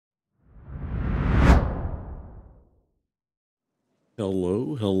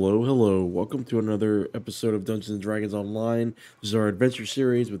Hello, hello, hello. Welcome to another episode of Dungeons and Dragons Online. This is our adventure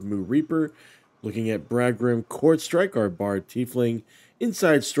series with Moo Reaper, looking at Bragrim Chordstrike, our bard tiefling,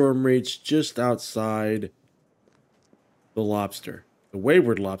 inside Stormreach, just outside the lobster. The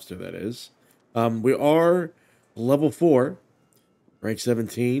wayward lobster, that is. We are level 4, rank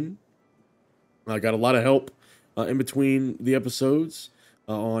 17. I got a lot of help in between the episodes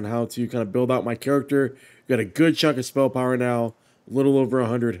on how to kind of build out my character. Got a good chunk of spell power now, a little over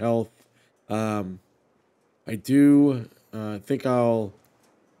 100 health. I do think I'll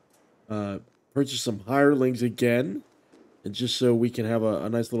purchase some hirelings again, and just so we can have a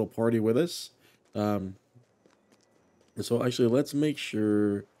nice little party with us. And so actually, let's make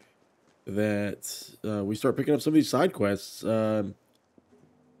sure that we start picking up some of these side quests. So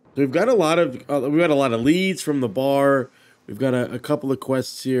we've got a lot of leads from the bar. We've got a couple of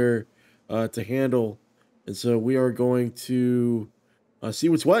quests here to handle, and so we are going to see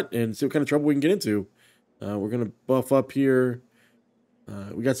what's what and see what kind of trouble we can get into. We're gonna buff up here.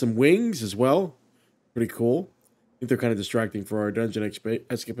 We got some wings as well, pretty cool. I think they're kind of distracting for our dungeon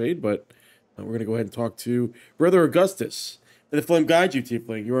escapade, but we're gonna go ahead and talk to Brother Augustus. May the flame guide you,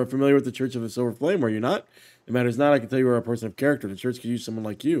 tiefling. You are familiar with the Church of the Silver Flame, are you not? It matters not. I can tell you are a person of character. The church could use someone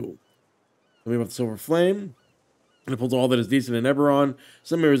like you. Tell me about the Silver Flame. It upholds all that is decent in Eberron.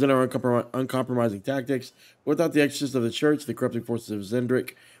 Some may resent our uncompromising tactics. But without the exorcist of the church, the corrupting forces of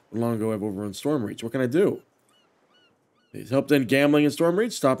Zendrick would long ago have overrun Stormreach. What can I do? He's helped end gambling in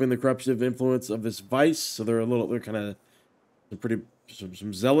Stormreach, stopping the corruptive influence of this vice. So they're kind of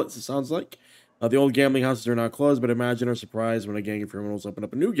some zealots, it sounds like. The old gambling houses are now closed, but imagine our surprise when a gang of criminals open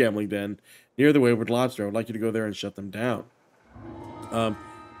up a new gambling den near the Wayward Lobster. I would like you to go there and shut them down.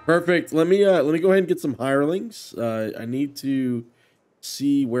 Perfect. Let me go ahead and get some hirelings. I need to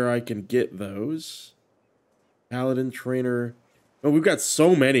see where I can get those. Paladin trainer. Oh, we've got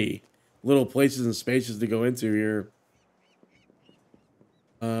so many little places and spaces to go into here.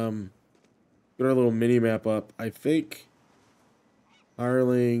 Get our little mini map up. I think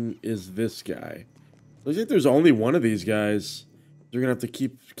hireling is this guy. I think there's only one of these guys. They're gonna have to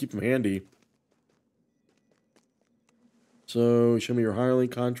keep them handy. So show me your hireling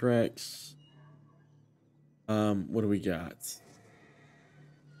contracts. What do we got?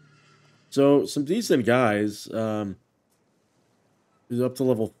 So some decent guys. He's up to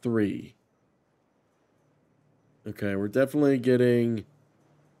level 3. Okay, we're definitely getting.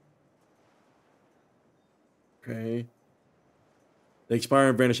 Okay. They expire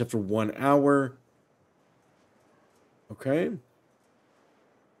and vanish after 1 hour. Okay.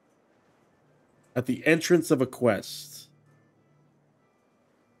 At the entrance of a quest.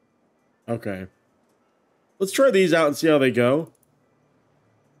 Okay. Let's try these out and see how they go.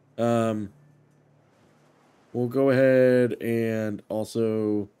 We'll go ahead and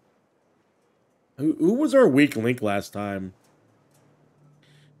also... Who was our weak link last time? I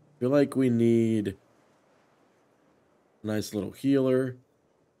feel like we need a nice little healer.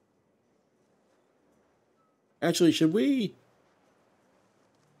 Actually, should we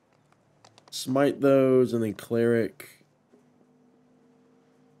smite those and then cleric?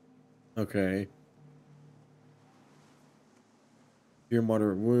 Okay. Cure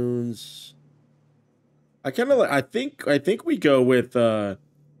moderate wounds. I kind of like. I think we go with the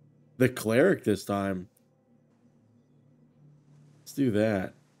cleric this time. Let's do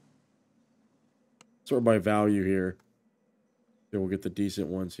that. Sort by value here. So we'll get the decent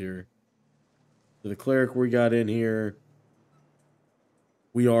ones here. So the cleric we got in here.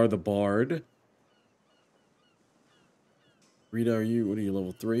 We are the bard. Rita, what are you,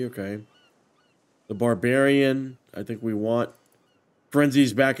 level 3? Okay. The barbarian. I think we want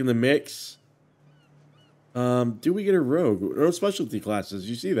Frenzy's back in the mix. Do we get a rogue? No specialty classes.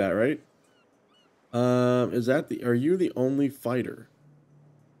 You see that, right? Are you the only fighter?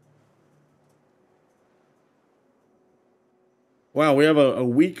 Wow, we have a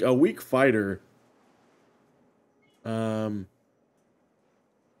weak fighter.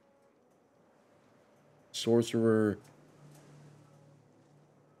 Sorcerer.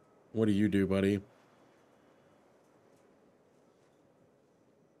 What do you do, buddy?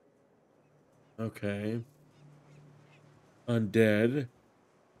 Okay. Undead.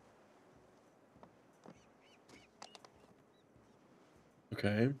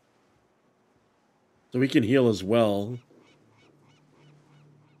 Okay. So we can heal as well.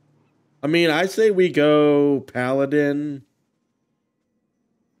 I mean, I say we go Paladin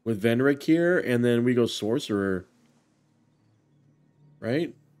with Venric here, and then we go Sorcerer.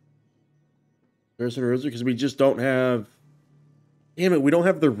 Right? Sorcerer, because we just don't have... Damn it, we don't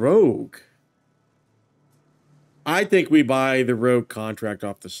have the Rogue. I think we buy the rogue contract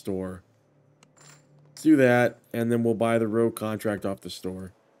off the store. Let's do that, and then we'll buy the rogue contract off the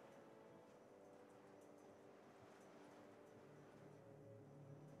store.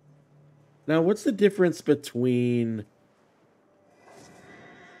 Now, what's the difference between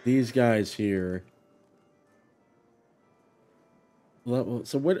these guys here?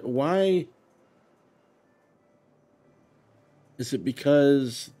 So what? Why is it?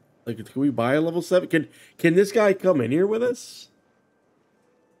 Because like, can we buy a level 7? Can this guy come in here with us?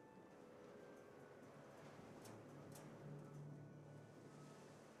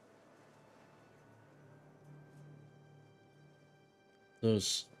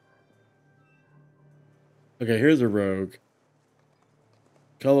 Those. Okay, here's a rogue.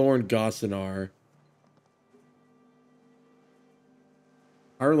 Colorhorn Gossanar.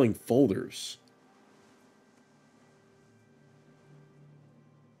 Hireling folders.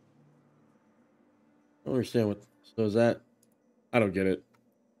 I don't understand what. So is that? I don't get it.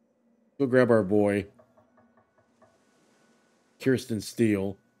 Go grab our boy. Kirsten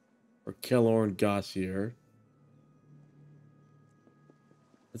Steele. Or Kellorn Gossier.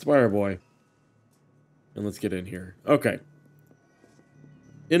 Let's buy our boy. And let's get in here. Okay.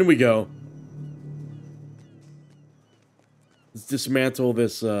 In we go. Let's dismantle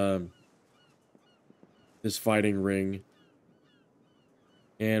this this fighting ring.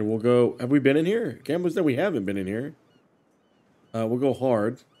 And we'll go. Have we been in here? Campbell said we haven't been in here. We'll go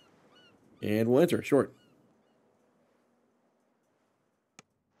hard. And we'll enter short.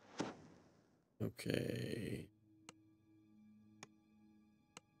 Okay.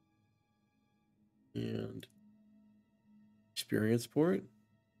 And experience port.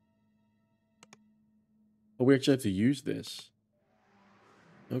 Oh, we actually have to use this.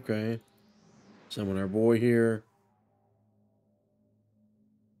 Okay. Summon our boy here.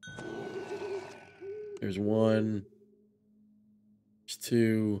 There's 1. There's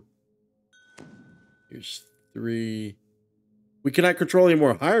 2. Here's 3. We cannot control any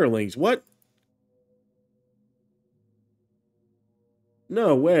more hirelings. What?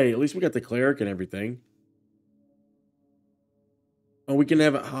 No way. At least we got the cleric and everything. Oh, we can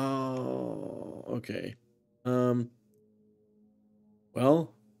have it. Oh, okay.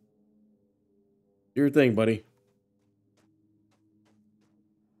 Well, your thing, buddy.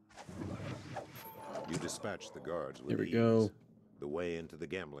 You dispatch the guards with Here we ease. go. The way into the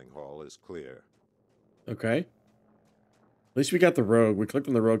gambling hall is clear. Okay. At least we got the rogue. We clicked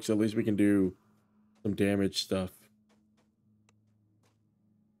on the rogue, so at least we can do some damage stuff.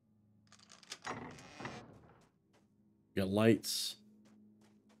 We got lights.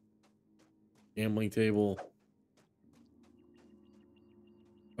 Gambling table.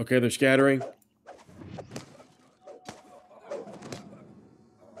 Okay, they're scattering.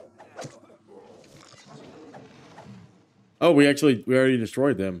 Oh, we already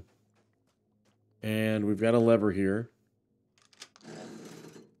destroyed them. And we've got a lever here.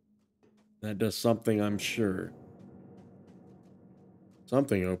 That does something, I'm sure.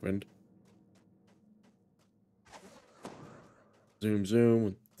 Something opened. Zoom, zoom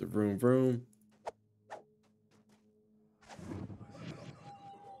with the vroom, vroom.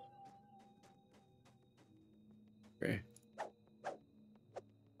 Okay.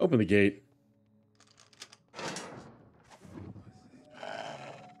 Open the gate.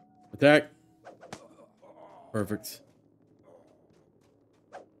 Attack. Perfect.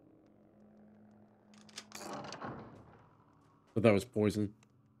 But that was poison.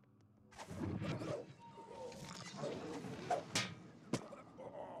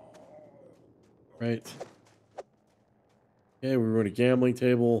 Right. Okay, we run a gambling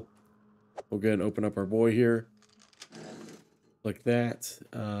table. We'll go ahead and open up our boy here. Like that.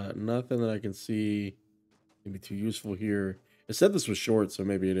 Nothing that I can see can be too useful here. It said this was short, so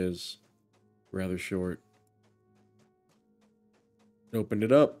maybe it is rather short. Opened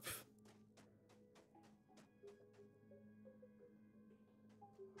it up.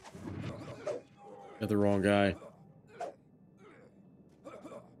 Got the wrong guy.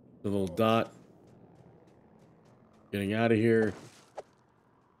 The little dot. Getting out of here.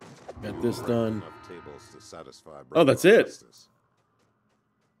 Got this done. Oh, that's it.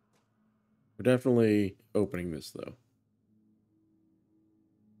 We're definitely opening this, though.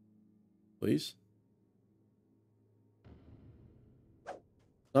 Please.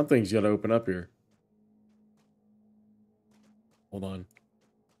 Something's got to open up here. Hold on.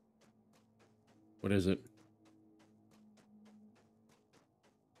 What is it?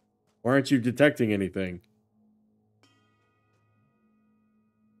 Why aren't you detecting anything?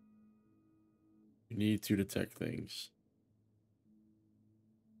 You need to detect things.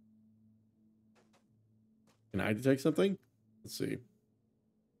 Can I detect something? Let's see.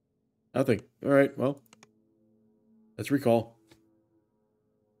 Nothing. All right, well, let's recall.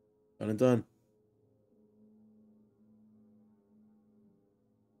 Done and done.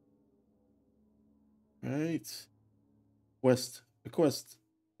 All right. The quest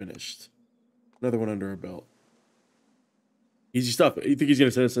finished. Another one under our belt. Easy stuff. You think he's going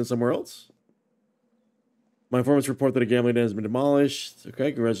to send us in somewhere else? My informants report that a gambling den has been demolished.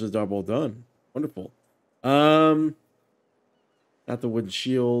 Okay, congratulations, job well done. Wonderful. Got the wooden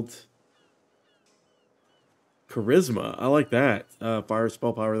shield. Charisma. I like that. Fire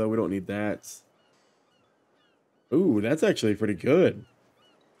spell power, though. We don't need that. Ooh, that's actually pretty good.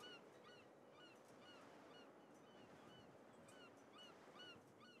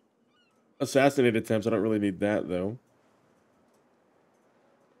 Assassinate attempts. I don't really need that, though.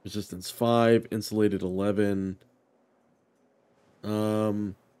 Resistance 5. Insulated 11.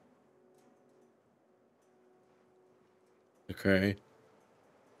 Okay.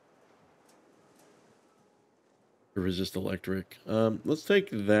 Resist electric. Let's take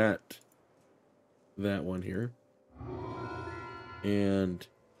that one here. And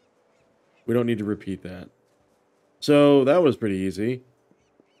we don't need to repeat that. So that was pretty easy.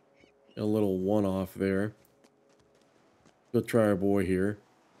 A little one-off there. Let's try our boy here.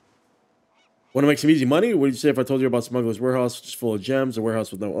 Want to make some easy money? What do you say if I told you about Smuggler's Warehouse, just full of gems, a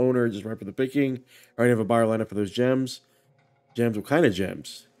warehouse with no owner, just right for the picking? I already have a buyer lined up for those gems. Gems? What kind of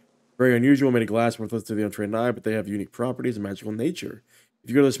gems? Very unusual, made of glass, worthless to the untrained eye, but they have unique properties and magical nature. If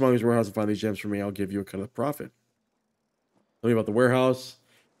you go to the Smuggler's Warehouse and find these gems for me, I'll give you a cut of the profit. Tell me about the warehouse.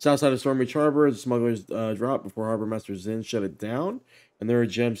 South side of Stormreach Harbor, the smugglers drop before Harbor Master Zin shut it down, and there are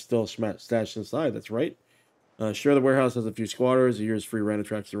gems still stashed inside. That's right. Sure, the warehouse has a few squatters. A year's free rent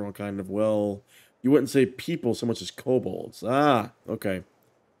attracts the wrong kind of, well, you wouldn't say people so much as kobolds. Ah, okay.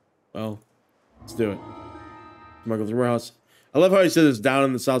 Well, let's do it. Smuggler's Warehouse. I love how he says it's down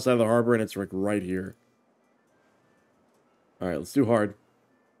in the south side of the harbor, and it's like right here. All right, let's do hard.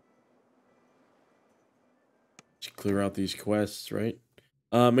 Just clear out these quests, right?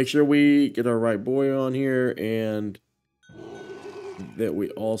 Make sure we get our right boy on here, and that we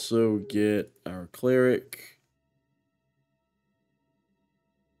also get our cleric.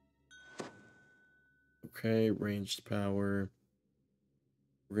 Okay, ranged power.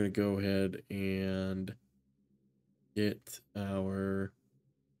 We're going to go ahead and get our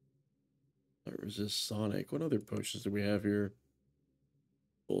resist sonic. What other potions do we have here?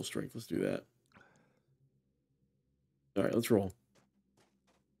 Full strength. Let's do that. All right, let's roll.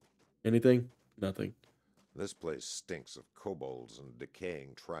 Anything? Nothing. This place stinks of kobolds and decaying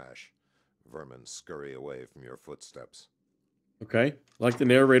trash. Vermin scurry away from your footsteps. Okay, like the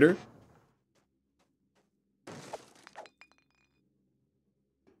narrator.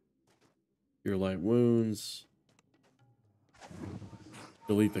 Your light wounds.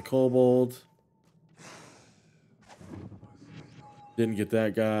 Delete the kobold. Didn't get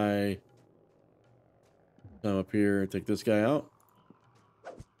that guy. Come up here and take this guy out.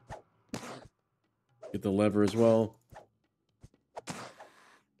 Get the lever as well.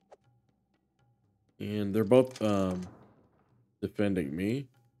 And they're both defending me.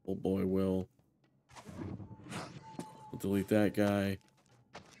 Old boy will. We'll delete that guy.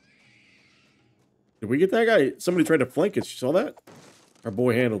 Did we get that guy? Somebody tried to flank us. You saw that? Our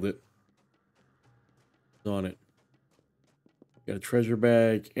boy handled it. He's on it. Got a treasure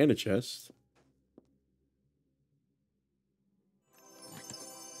bag and a chest.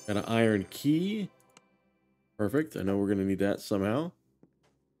 Got an iron key. Perfect. I know we're going to need that somehow.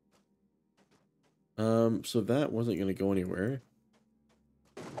 So that wasn't going to go anywhere.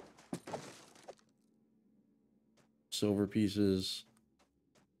 Silver pieces.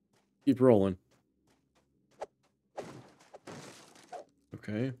 Keep rolling.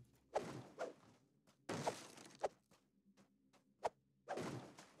 Okay.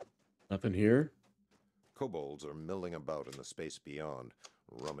 Nothing here. Kobolds are milling about in the space beyond,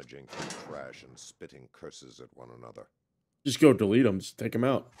 rummaging through trash and spitting curses at one another. Just go delete them. Just take them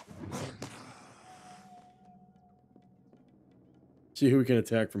out. See who we can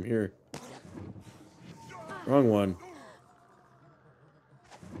attack from here. Wrong one.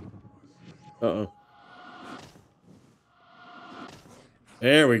 Uh-oh.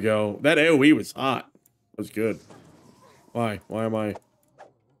 There we go. That AoE was hot. That was good. Why? Why am I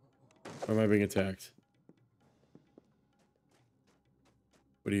being attacked?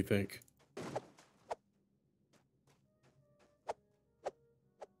 What do you think?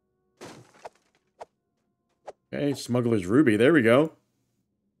 Okay, Smuggler's Ruby. There we go.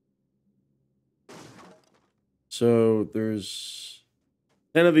 So there's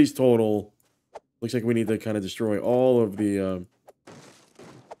 10 of these total. Looks like we need to kind of destroy all the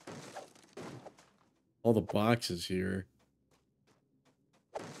boxes here.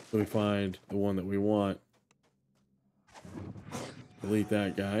 So we find the one that we want. Delete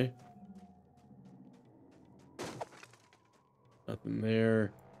that guy. Nothing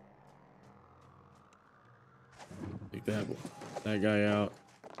there. Take that guy out.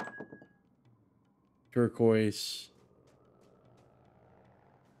 Turquoise.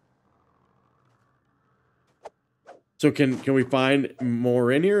 So can we find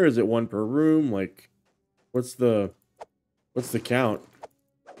more in here? Or is it one per room? Like, what's the count?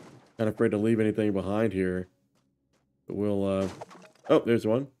 Kind of afraid to leave anything behind here. But we'll oh, there's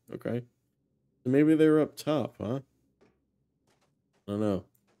one. Okay. So maybe they're up top, huh? I don't know.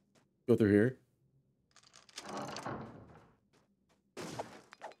 Go through here.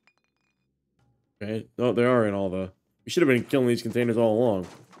 Okay. Oh, they are in all the... We should have been killing these containers all along.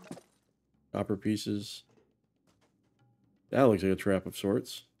 Copper pieces. That looks like a trap of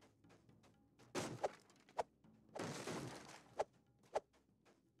sorts.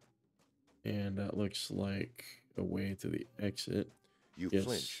 And that looks like a way to the exit. You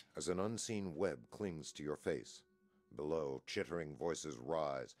flinch as an unseen web clings to your face. Below, chittering voices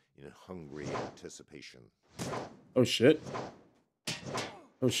rise in hungry anticipation. Oh, shit.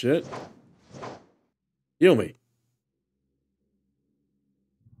 Oh, shit. Heal me.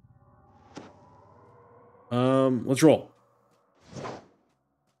 Let's roll.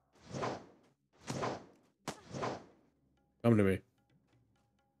 Come to me.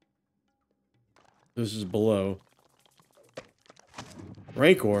 This is below.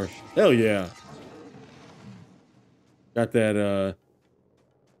 Rancor. Hell yeah. Got that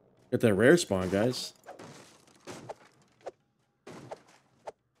rare spawn, guys.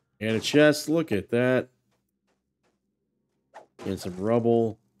 And a chest. Look at that. And some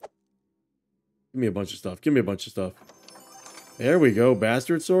rubble. Give me a bunch of stuff. Give me a bunch of stuff. There we go.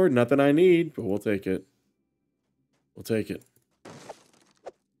 Bastard sword. Nothing I need, but we'll take it. We'll take it.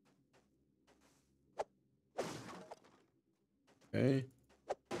 Okay.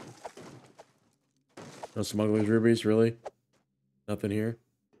 No smuggler's rubies, really? Nothing here.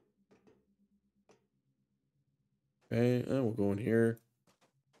 Okay, we'll go in here.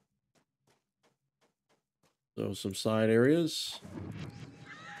 So some side areas.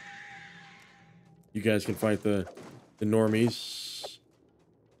 You guys can fight the normies.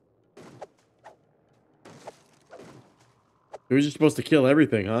 We're just supposed to kill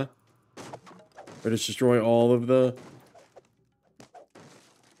everything, huh? Or just destroy all of the...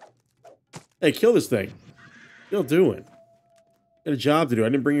 Hey, kill this thing. What you doing? Got a job to do. I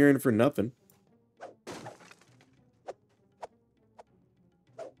didn't bring you in for nothing.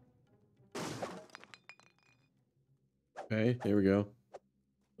 Okay, there we go.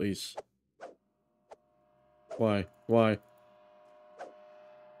 Please. Why? Why?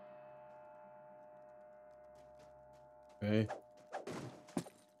 Okay.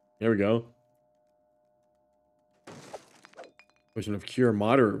 There we go. Potion of cure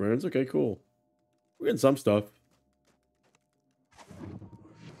moderate wounds. Okay, cool. We're getting some stuff.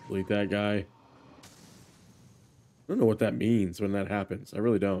 Delete that guy. I don't know what that means when that happens. I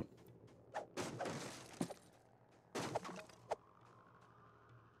really don't.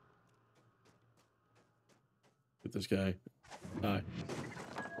 Get this guy. Die.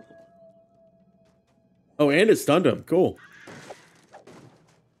 Oh, and it stunned him. Cool.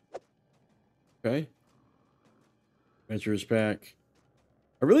 Okay. Adventurer's pack.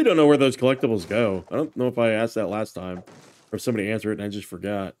 I really don't know where those collectibles go. I don't know if I asked that last time. Or if somebody answered it and I just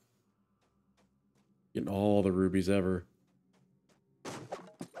forgot. Getting all the rubies ever.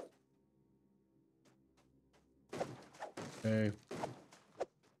 Okay.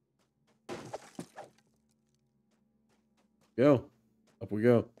 Go. Up we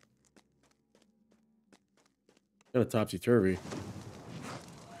go. Kind of topsy-turvy.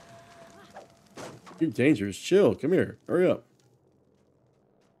 You're dangerous. Chill. Come here. Hurry up.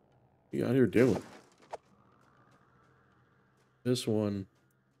 What you out here doing? This one.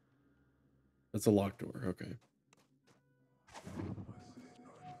 That's a locked door. Okay.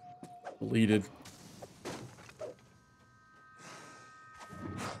 Deleted.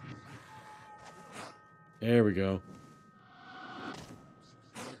 There we go.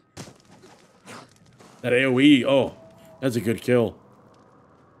 That AoE. Oh, that's a good kill.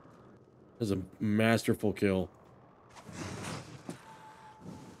 That's a masterful kill.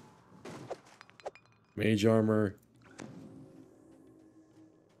 Mage armor.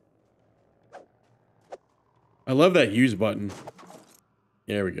 I love that use button.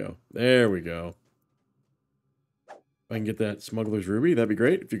 There we go. There we go. I can get that smuggler's ruby, that'd be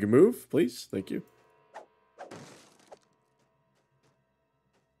great. If you can move, please. Thank you.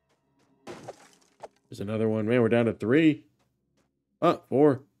 There's another one. Man, we're down to 3. Oh,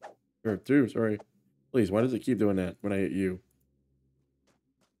 4. Or 2, sorry. Please, why does it keep doing that when I hit you?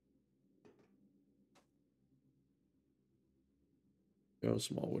 Go,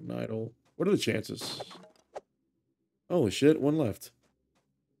 small wooden idol. What are the chances? Holy shit, 1 left.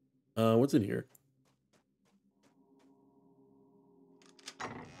 What's in here?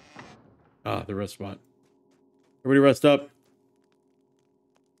 Ah, the rest spot. Everybody rest up.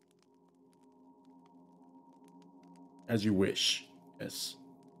 As you wish. Yes.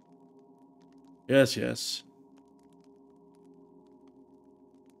 Yes, yes.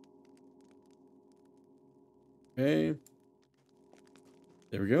 Okay.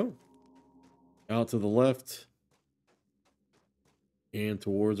 There we go. Out to the left. And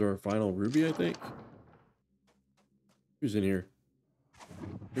towards our final ruby, I think. Who's in here?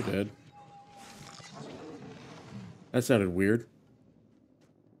 You're dead. That sounded weird.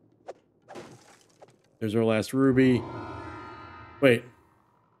 There's our last ruby. Wait.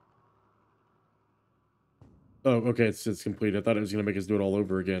 Oh, okay, it's complete. I thought it was going to make us do it all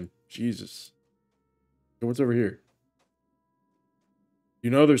over again. Jesus. So what's over here? You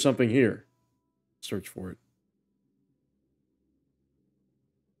know there's something here. Search for it.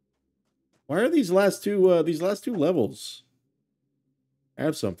 Why are these last two levels?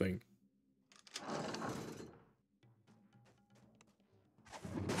 Have something.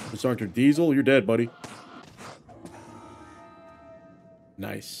 It's Dr. Diesel, you're dead, buddy.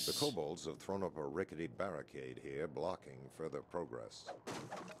 Nice. The kobolds have thrown up a rickety barricade here, blocking further progress.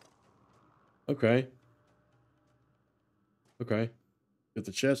 Okay. Okay. Get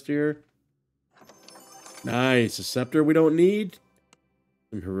the chest here. Nice. A scepter we don't need.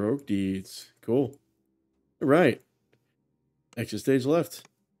 Some heroic deeds. Cool. All right. Exit stage left.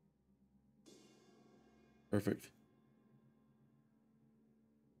 Perfect.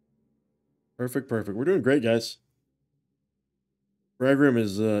 Perfect, perfect. We're doing great, guys. Bragrim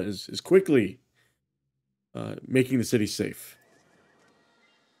is quickly making the city safe.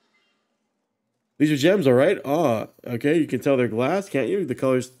 These are gems, all right? Ah, okay. You can tell they're glass, can't you? The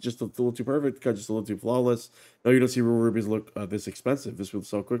color's just a little too perfect. The cut just a little too flawless. No, you don't see real rubies look this expensive. This will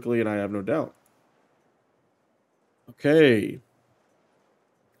sell quickly, and I have no doubt. Okay.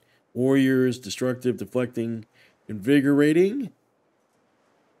 Warriors, destructive, deflecting, invigorating.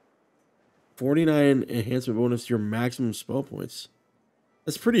 49 enhancement bonus to your maximum spell points.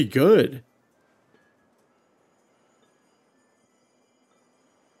 That's pretty good.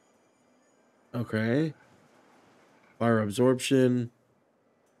 Okay. Fire absorption.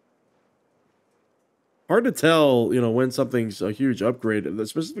 Hard to tell, you know, when something's a huge upgrade,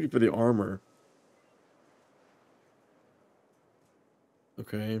 specifically for the armor.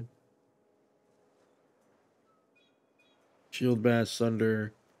 Okay. Shield bash,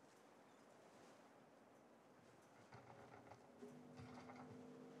 sunder.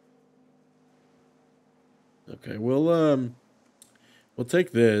 Okay, we'll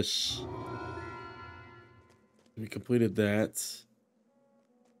take this. We completed that.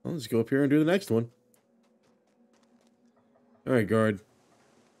 Well, let's go up here and do the next one. All right, guard.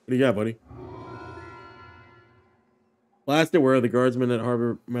 What do you got, buddy? Last where the guardsmen at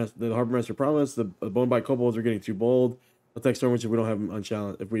the harbor master promised the bone bite kobolds are getting too bold. Attack Stormreach if we don't have them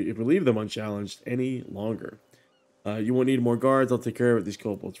unchallenged. If we leave them unchallenged any longer, you won't need more guards. I'll take care of these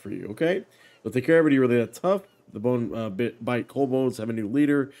kobolds for you. Okay, you'll take care of it. You're really that tough. The bone bite kobolds have a new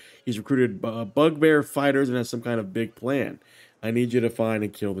leader. He's recruited bugbear fighters and has some kind of big plan. I need you to find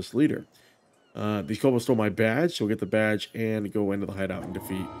and kill this leader. These kobolds stole my badge, so we'll get the badge and go into the hideout and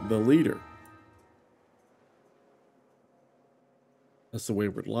defeat the leader. That's the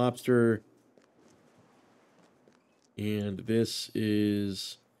Wayward Lobster. And this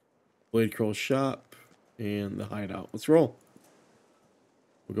is Blade Curl Shop and the hideout. Let's roll.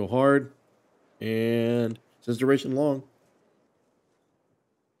 We'll go hard. And says duration long.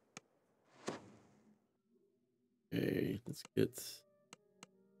 Okay, let's get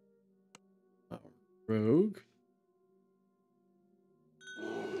our rogue.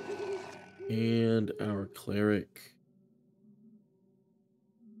 And our cleric.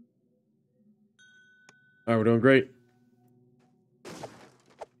 All right, we're doing great.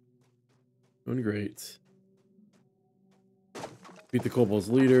 Doing great. Beat the kobold's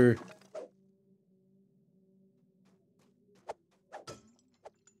leader.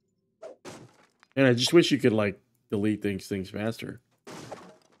 And I just wish you could, like, delete things faster.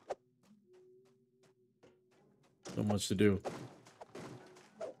 So much to do.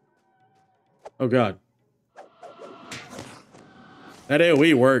 Oh, God. That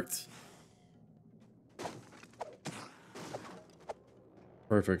AoE worked.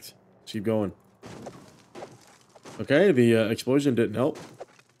 Perfect. Let's keep going. Okay, the explosion didn't help.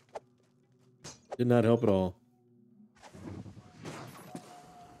 Did not help at all.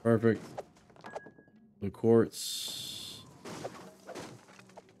 Perfect. Blue quartz.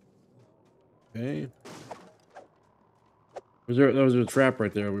 Okay. There was a trap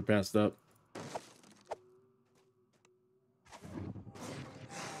right there we passed up.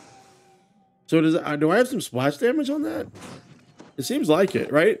 So do I have some splash damage on that? It seems like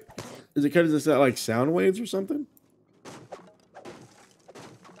it, right? Is it because it's like sound waves or something?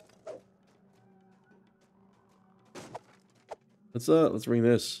 Let's ring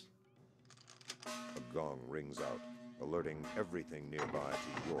this. A gong rings out, alerting everything nearby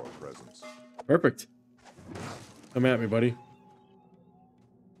to your presence. Perfect. Come at me, buddy.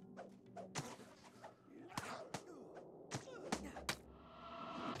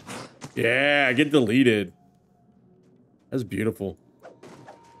 Yeah, get deleted. That's beautiful.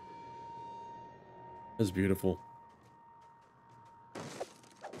 That's beautiful.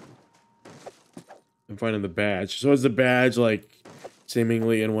 I'm finding the badge. So is the badge like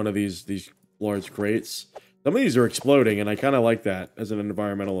seemingly in one of these large crates? Some of these are exploding, and I kind of like that as an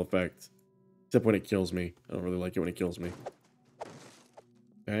environmental effect. Except when it kills me. I don't really like it when it kills me.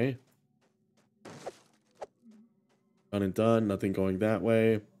 Okay. Done and done. Nothing going that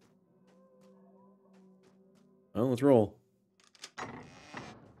way. Well, let's roll.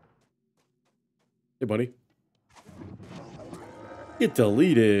 Hey, buddy. Get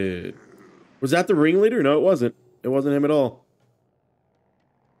deleted. Was that the ringleader? No, it wasn't. It wasn't him at all.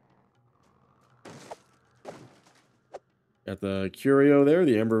 Got the curio there,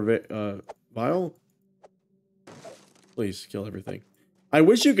 the ember vial. Please kill everything. I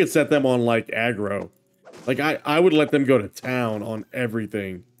wish you could set them on like aggro. Like I would let them go to town on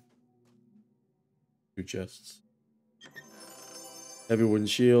everything. 2 chests. Heavy wooden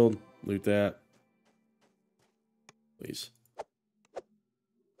shield. Loot that. Please.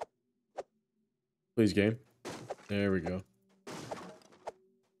 Please, game. There we go.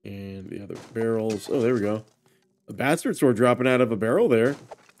 And the other barrels. Oh, there we go. A bastard sword dropping out of a barrel there.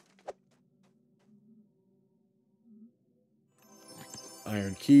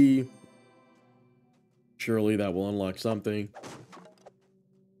 Iron key. Surely that will unlock something.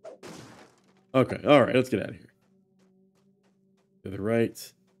 Okay, all right, let's get out of here. To the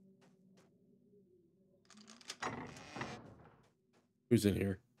right. Who's in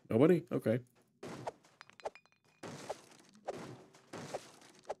here? Nobody? Okay.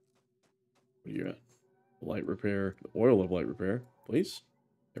 What are you at? Light repair. The oil of light repair, please.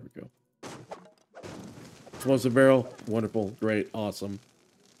 There we go. Explosive barrel. Wonderful. Great. Awesome.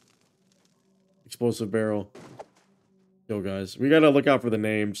 Explosive barrel. Go, guys. We gotta look out for the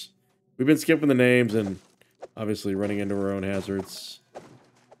names. We've been skipping the names and obviously running into our own hazards.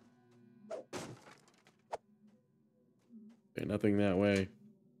 Okay, nothing that way.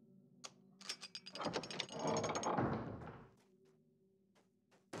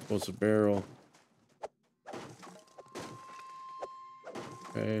 Explosive barrel.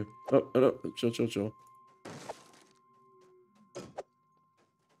 Okay. Oh, no. Chill.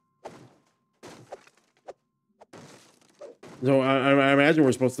 So I imagine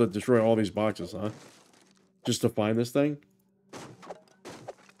we're supposed to destroy all these boxes, huh? Just to find this thing? I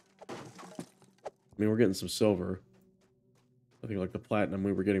mean, we're getting some silver. Nothing like the platinum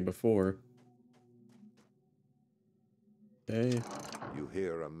we were getting before. Okay. You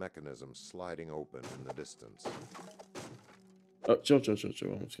hear a mechanism sliding open in the distance. Oh, chill.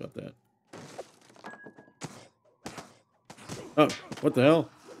 Almost got that. Oh, what the hell?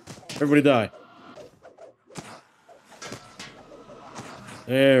 Everybody die.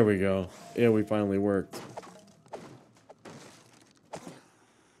 There we go. Yeah, we finally worked.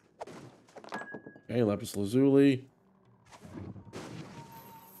 Okay, lapis lazuli.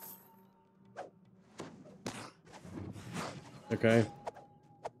 Okay.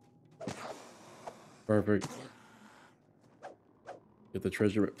 Perfect. Get the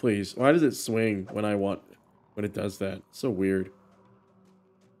treasure, please. Why does it swing when it does that? So weird.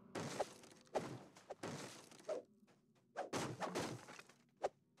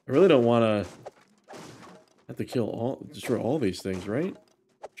 I really don't want to have to destroy all these things, right?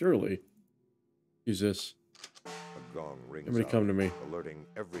 Surely. Use this. A gong rings Everybody come to me. Alerting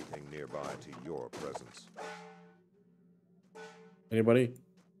everything nearby to your presence. Anybody?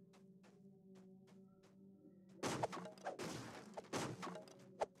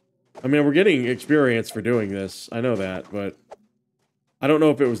 I mean, we're getting experience for doing this. I know that, but I don't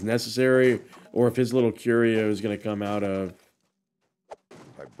know if it was necessary or if his little curio is going to come out of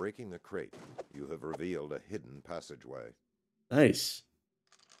breaking the crate, you have revealed a hidden passageway. Nice.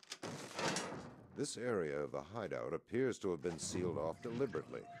 This area of the hideout appears to have been sealed off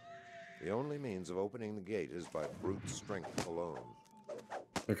deliberately. The only means of opening the gate is by brute strength alone.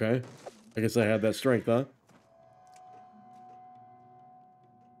 Okay. I guess I have that strength, huh?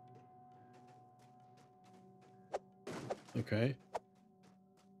 Okay.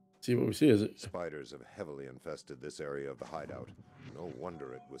 See what we see, is it? Spiders have heavily infested this area of the hideout. No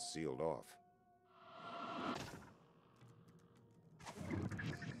wonder it was sealed off.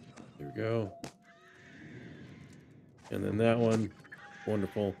 Here we go. And then that one.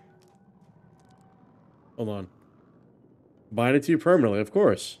 Wonderful. Hold on. Bind it to you permanently, of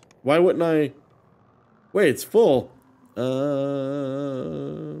course. Why wouldn't I? Wait, it's full.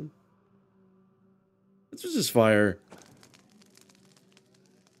 This was just fire.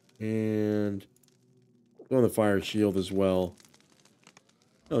 And go on the fire shield as well.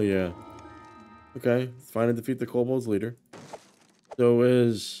 Oh yeah. Okay. Find and defeat the kobold's leader. So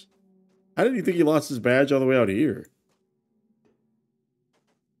is... How did you think he lost his badge all the way out here?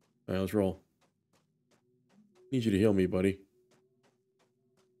 Alright, let's roll. Need you to heal me, buddy.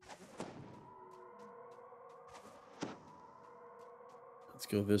 Let's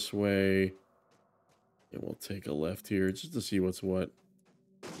go this way. And we'll take a left here just to see what's what.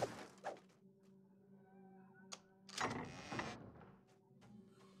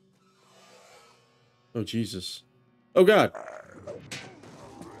 Oh, Jesus. Oh, God.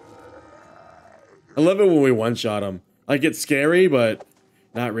 I love it when we one-shot him. Like, it's scary, but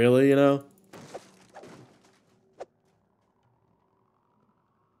not really, you know?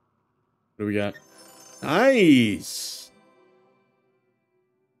 What do we got? Nice!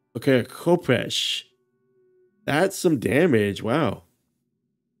 Okay, a Kopesh. That's some damage. Wow.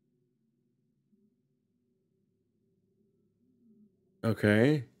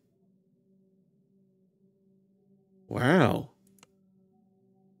 Okay. Wow.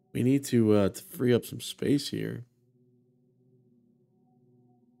 We need to free up some space here.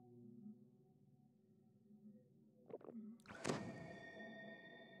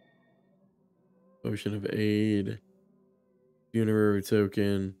 Potion of aid. Funerary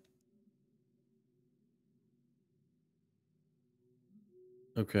token.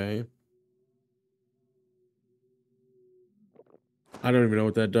 Okay. I don't even know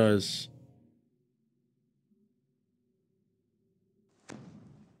what that does.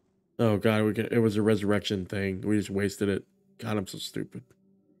 Oh God, it was a resurrection thing. We just wasted it. God, I'm so stupid.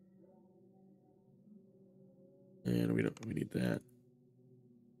 And we need that.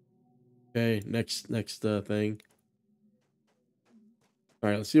 Okay, next thing. All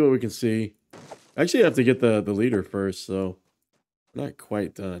right, let's see what we can see. I actually have to get the leader first, so not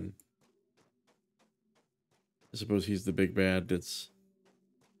quite done. I suppose he's the big bad that's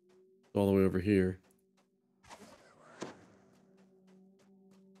all the way over here.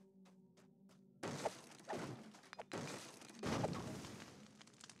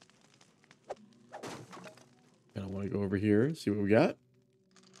 And I want to go over here and see what we got.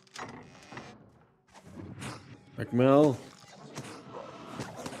 Mel.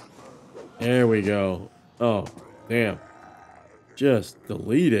 There we go. Oh, damn. Just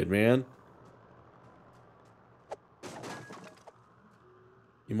deleted, man.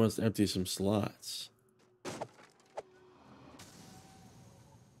 You must empty some slots.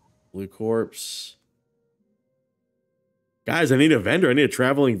 Blue corpse. Guys, I need a vendor. I need a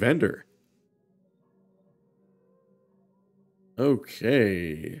traveling vendor.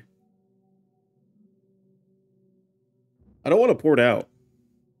 Okay. I don't want to port out.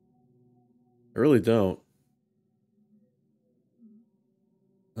 I really don't.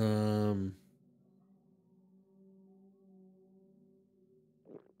 Okay,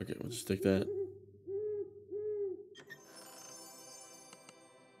 we'll just take that.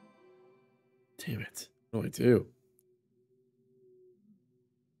 Damn it. What do I do?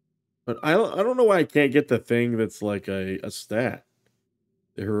 But I don't know why I can't get the thing that's like a stat.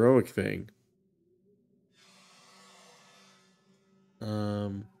 The heroic thing.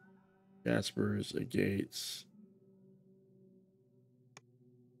 Jasper's, Gates.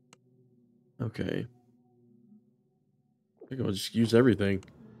 Okay. I think I'll just use everything.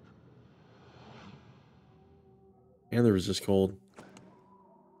 And the resist cold.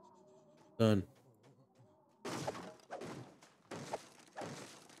 Done.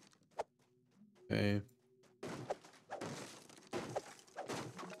 Okay.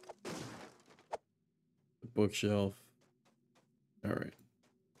 The bookshelf. All right.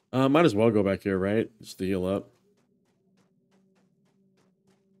 Might as well go back here, right? Just to heal up.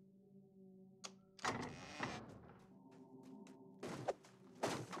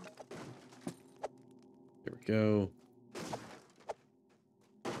 Go.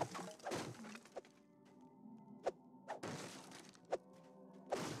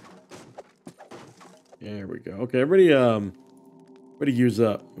 There we go. Okay, everybody use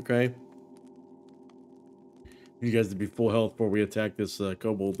up, okay? You guys to be full health before we attack this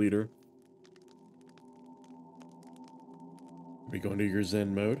kobold leader. We go into your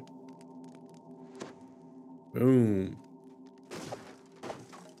Zen mode. Boom.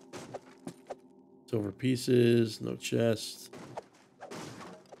 Silver pieces, no chest.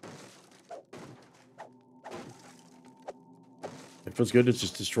 It feels good to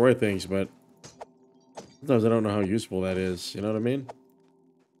just destroy things, but sometimes I don't know how useful that is. You know what I mean?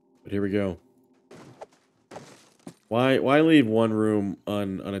 But here we go. Why leave one room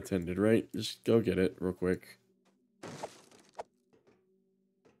unattended, right? Just go get it real quick.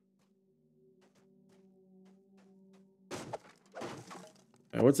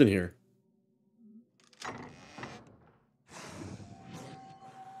 All right, what's in here?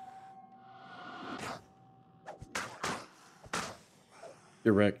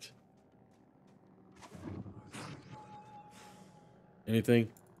 Direct. Anything?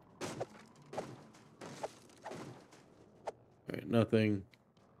 All right, nothing.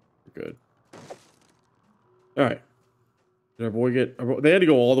 We're good. All right. Did our boy get... They had to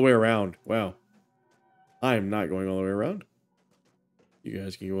go all the way around. Wow. I am not going all the way around. You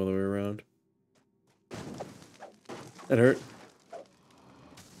guys can go all the way around. That hurt.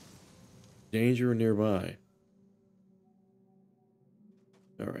 Danger nearby.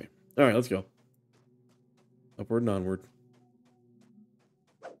 All right. All right, let's go. Upward and onward.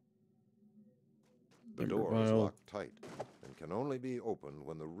 The door is locked tight and can only be opened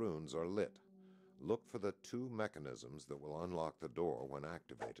when the runes are lit. Look for the 2 mechanisms that will unlock the door when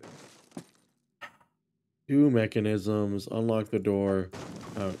activated. 2 mechanisms. Unlock the door.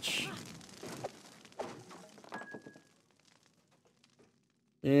 Ouch.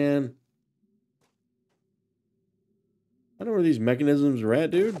 Man. I don't know where these mechanisms are at,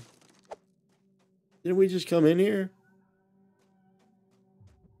 dude. Didn't we just come in here?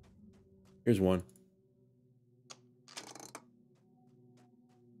 Here's one.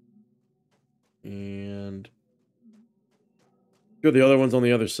 And sure, the other one's on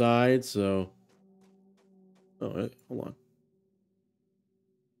the other side, so... Oh, wait, hold on.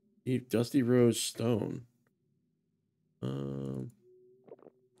 Deep dusty rose stone. Here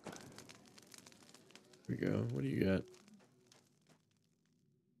we go. What do you got?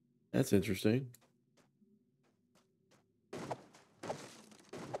 That's interesting.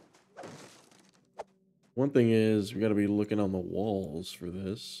 One thing is, we got to be looking on the walls for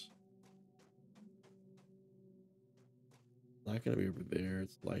this. Not going to be over there.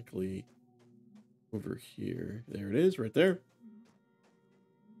 It's likely over here. There it is, right there.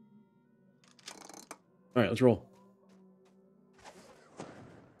 All right, let's roll.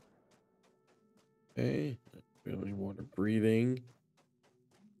 Okay. Feeling water breathing.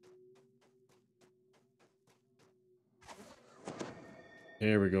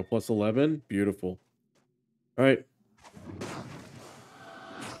 There we go. Plus 11. Beautiful. All right.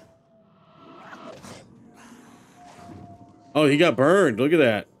 Oh, he got burned. Look at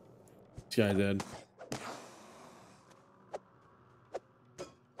that. This guy dead.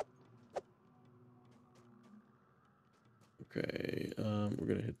 Okay. We're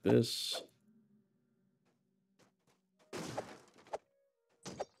going to hit this.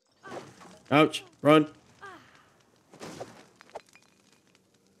 Ouch. Run.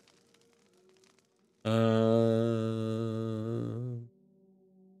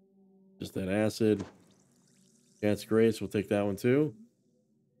 Just that acid. Cat's grace. We'll take that one too.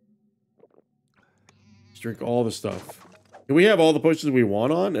 Just drink all the stuff. Can we have all the potions we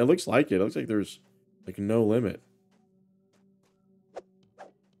want on? It looks like it. It looks like there's like no limit.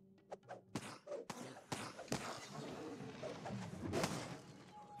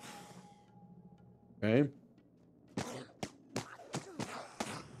 Okay.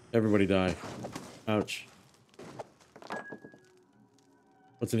 Everybody die. Ouch.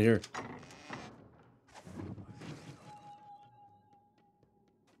 What's in here?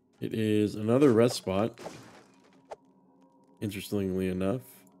 It is another rest spot. Interestingly enough.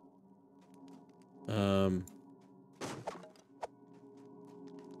 I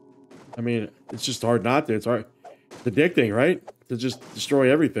mean, it's just hard not to. It's hard. It's addicting, right? To just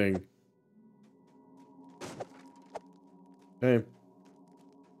destroy everything. Okay.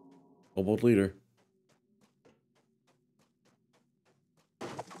 Kobold leader.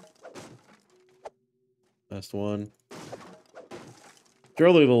 Last one.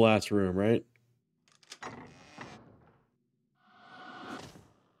 Surely the last room, right?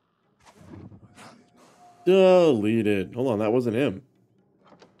 Deleted. Hold on, that wasn't him.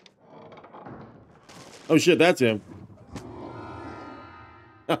 Oh shit, that's him.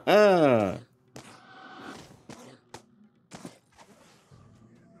 Ha.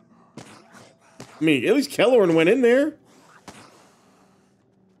 I mean, at least Kelleran went in there.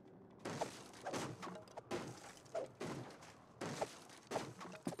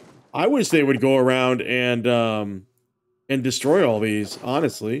 I wish they would go around and destroy all these,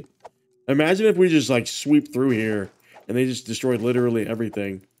 honestly. Imagine if we just like sweep through here and they just destroyed literally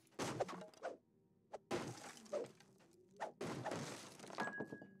everything.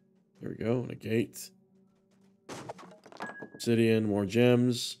 There we go, and a gate. Obsidian, more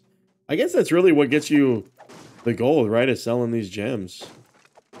gems. I guess that's really what gets you the gold, right? Is selling these gems.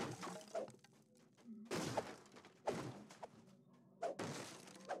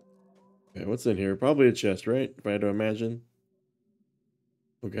 Okay, what's in here? Probably a chest, right? If I had to imagine.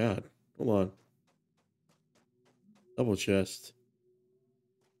 Oh god. Hold on. Double chest.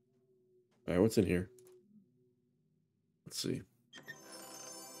 Alright, what's in here? Let's see.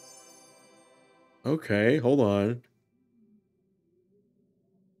 Okay, hold on.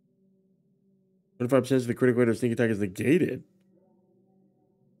 25% of the critical rate of sneak attack is negated.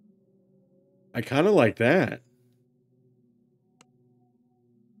 I kind of like that.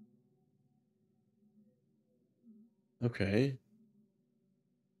 Okay.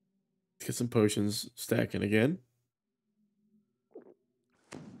 Let's get some potions stacking again.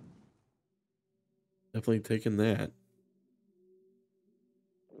 Definitely taking that.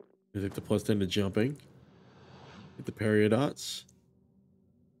 I take the plus 10 to jumping. Get the periodots.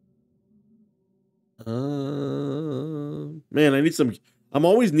 Man, I need some. I'm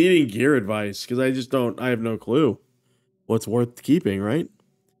always needing gear advice because I have no clue what's worth keeping, right?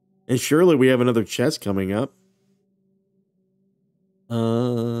 And surely we have another chest coming up.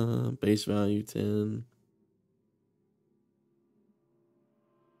 Base value 10.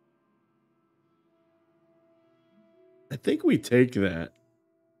 I think we take that.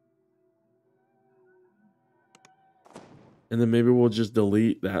 And then maybe we'll just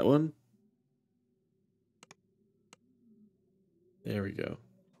delete that one. There we go.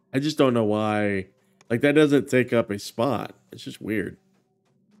 I just don't know why. Like, that doesn't take up a spot. It's just weird.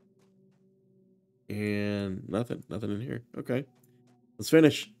 And nothing. Nothing in here. Okay. Let's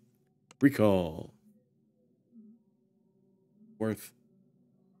finish. Recall. Worth.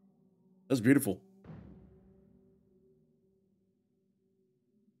 That's beautiful.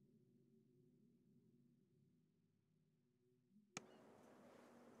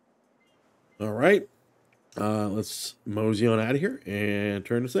 All right. Let's mosey on out of here and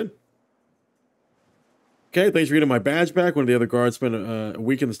turn this in. Okay, thanks for getting my badge back. One of the other guards spent a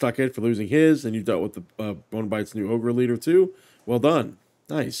week in the stockade for losing his, and you dealt with the Bonebite's new ogre leader too. Well done.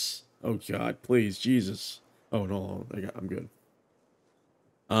 Nice. Oh God, please, Jesus. Oh no, I'm good.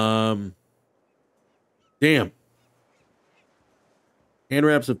 Damn. Hand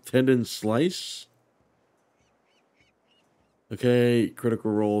wraps of tendon slice. Okay,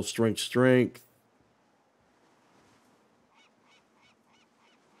 critical roll, strength.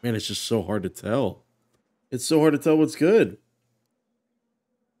 Man, it's just so hard to tell. It's so hard to tell what's good.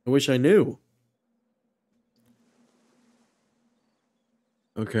 I wish I knew.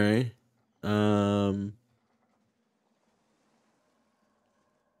 Okay.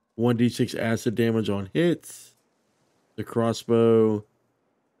 1d6 acid damage on hits. The crossbow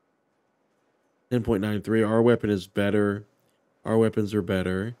 10.93. Our weapon is better. Our weapons are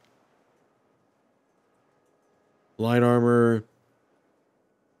better. Light armor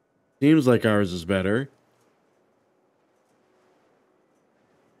seems like ours is better.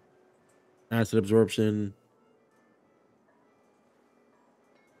 Acid absorption.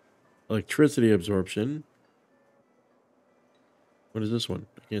 Electricity absorption. What is this one?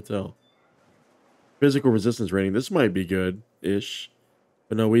 I can't tell. Physical resistance rating. This might be good-ish.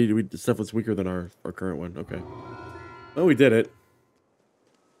 But no, the stuff was weaker than our current one. Okay. Oh, we did it.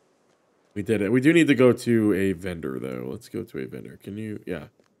 We did it. We do need to go to a vendor, though. Let's go to a vendor. Can you? Yeah.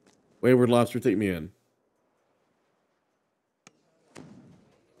 Wayward Lobster, take me in.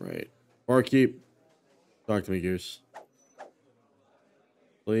 Right. Barkeep. Talk to me, Goose.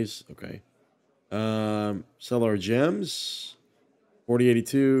 Please? Okay. Sell our gems.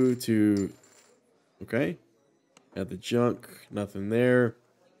 4082 to... Okay. At the junk. Nothing there.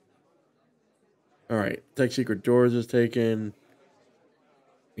 Alright. Tech Secret Doors is taken.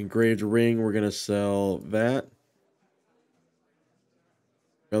 Engraved ring. We're going to sell that.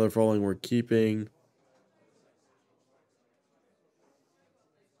 Feather Falling we're keeping.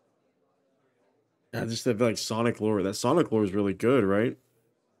 Yeah, just that like Sonic lore. That Sonic lore is really good, right?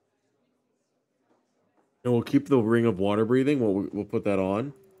 And we'll keep the ring of water breathing. We'll put that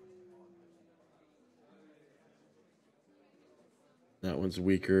on. That one's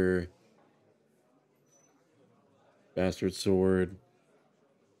weaker. Bastard sword.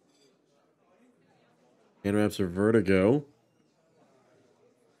 Hand wraps are vertigo.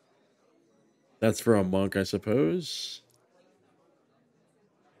 That's for a monk, I suppose.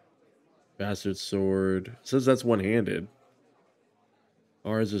 Bastard sword. It says that's one-handed.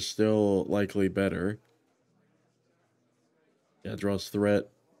 Ours is still likely better. Yeah, draws threat.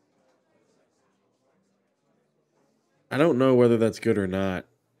 I don't know whether that's good or not.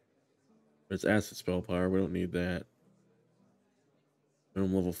 It's acid spell power. We don't need that.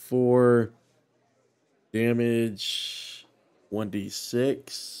 Minimum level 4. Damage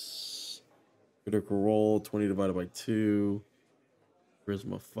 1d6. Critical roll 20 divided by 2.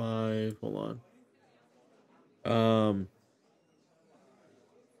 Charisma 5. Hold on.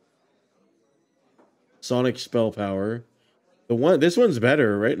 Sonic spell power. This one's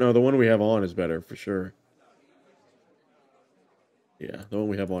better, right? No, the one we have on is better for sure. Yeah, the one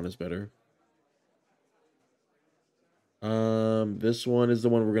we have on is better. This one is the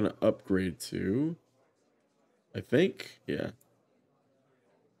one we're gonna upgrade to. I think, yeah.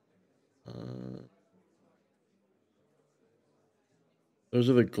 Those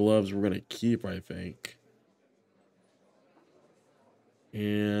are the gloves we're gonna keep, I think.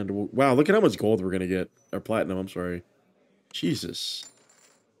 And wow, look at how much gold we're gonna get. Or platinum, I'm sorry. Jesus.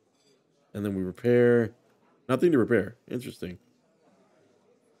 And then we repair. Nothing to repair. Interesting.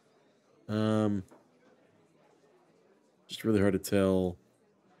 Just really hard to tell.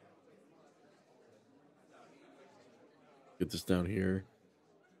 Get this down here.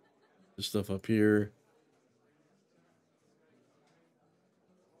 This stuff up here.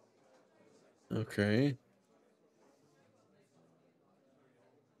 Okay.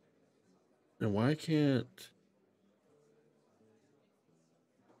 And why can't...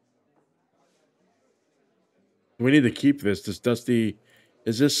 We need to keep this. This dusty...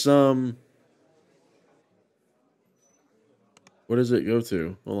 Is this some... What does it go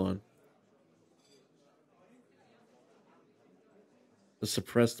to? Hold on. The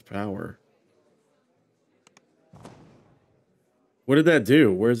suppressed power. What did that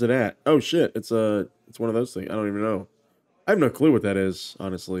do? Where's it at? Oh shit! It's one of those things. I don't even know. I have no clue what that is,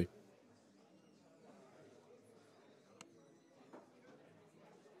 honestly.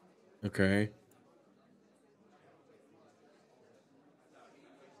 Okay.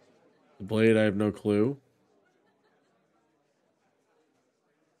 The blade, I have no clue.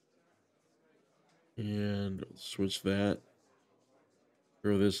 And switch that.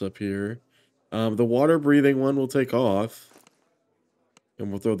 Throw this up here. The water breathing one will take off. And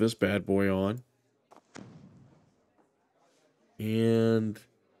we'll throw this bad boy on. And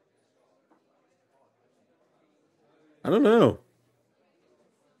I don't know.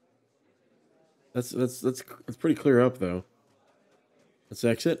 That's pretty clear up though. Let's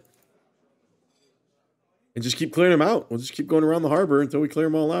exit. And just keep clearing them out. We'll just keep going around the harbor until we clear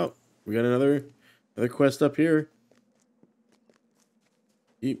them all out. We got another quest up here.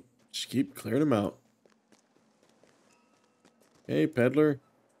 Just keep clearing them out. Hey, peddler.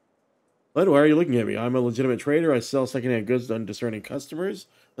 Why are you looking at me? I'm a legitimate trader. I sell secondhand goods to undiscerning customers.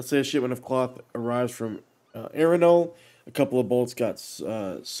 Let's say a shipment of cloth arrives from Arenol. A couple of bolts got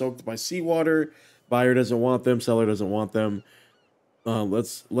soaked by seawater. Buyer doesn't want them. Seller doesn't want them.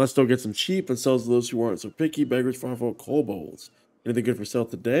 Lesto gets them cheap and sells to those who aren't so picky. Beggars, farmfolk, kobolds. Anything good for sale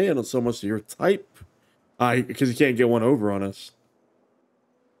today? I don't sell much to your type. Because you can't get one over on us.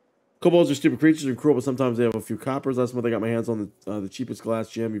 Kobolds are stupid creatures and cruel, but sometimes they have a few coppers. Last month I got my hands on the cheapest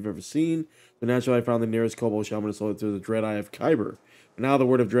glass gem you've ever seen. But naturally I found the nearest kobold shaman and sold it to the Eye of Khyber. And now the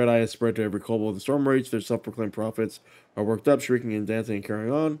word of Eye has spread to every kobold. The Stormreach, their self-proclaimed prophets, are worked up, shrieking and dancing and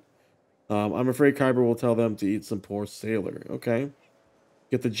carrying on. I'm afraid Khyber will tell them to eat some poor sailor. Okay.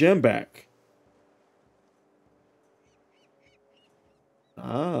 Get the gem back.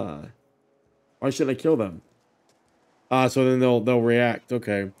 Ah. Why shouldn't I kill them? So then they'll react.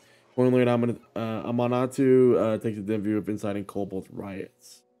 Okay. Point Amanatu takes a dim view of inciting kobold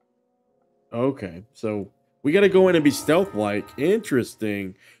riots. Okay, so we got to go in and be stealth-like.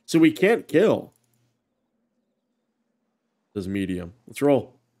 Interesting. So we can't kill. Does medium. Let's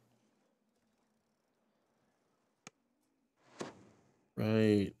roll.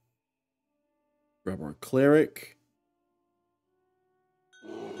 Right. Grab our cleric.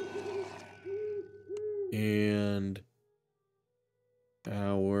 And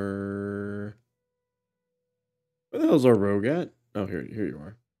our... Where the hell's our rogue at? Oh, here you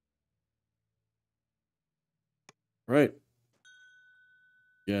are. Right.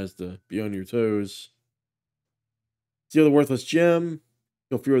 You guys to be on your toes. Steal the worthless gem.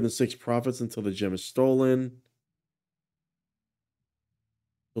 Go fewer than 6 profits until the gem is stolen.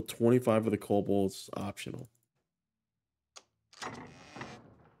 Kill 25 of the kobolds. Optional.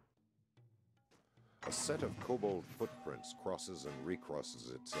 A set of kobold footprints crosses and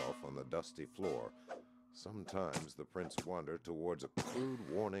recrosses itself on the dusty floor. Sometimes the prints wander towards a crude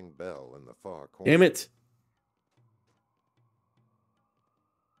warning bell in the far corner. Damn it!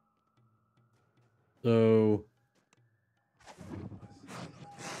 So,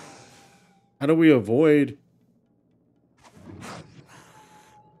 how do we avoid?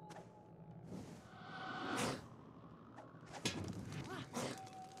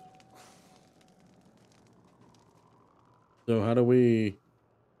 So how do we?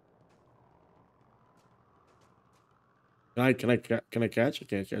 Can I catch? I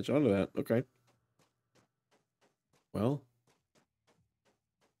can't catch onto that. Okay. Well,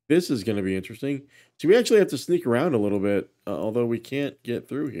 this is going to be interesting. So we actually have to sneak around a little bit, although we can't get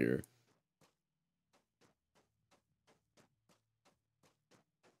through here.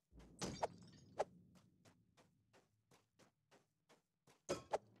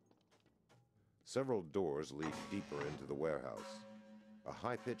 Several doors lead deeper into the warehouse. A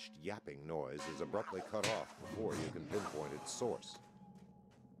high-pitched yapping noise is abruptly cut off before you can pinpoint its source.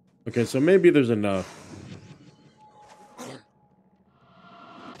 Okay, so maybe there's enough.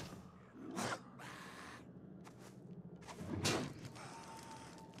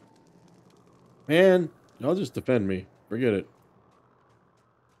 Man, y'all just defend me. Forget it.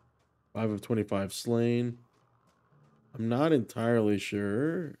 5 of 25 slain. I'm not entirely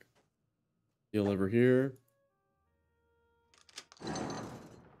sure. Heal over here.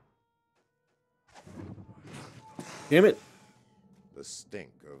 Damn it. The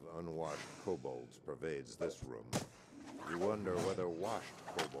stink of unwashed kobolds pervades this room. You wonder whether washed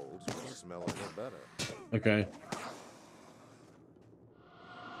kobolds will smell any better. Okay.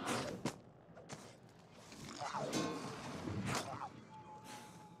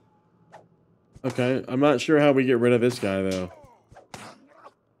 Okay, I'm not sure how we get rid of this guy though.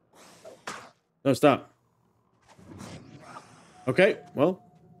 No, stop. Okay, well,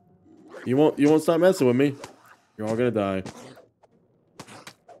 you won't stop messing with me. You're all gonna die.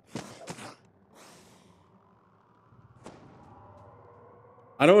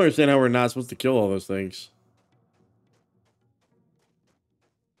 I don't understand how we're not supposed to kill all those things.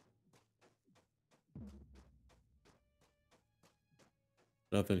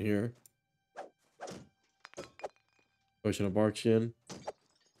 Nothing here. Potion of bark skin.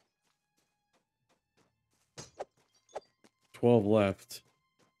 12 left.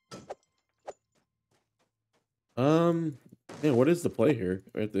 Man, what is the play here?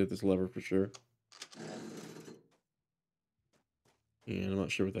 I have to hit this lever for sure. And I'm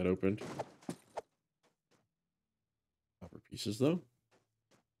not sure what that opened. Copper pieces though.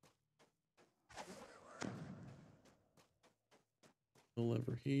 The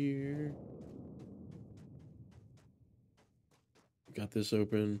lever here. Got this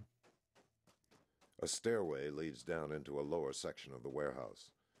open. A stairway leads down into a lower section of the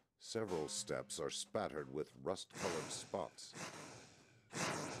warehouse. Several steps are spattered with rust-colored spots.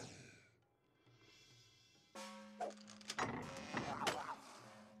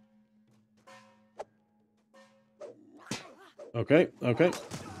 Okay, okay.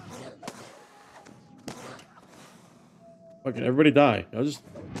 Okay, everybody die.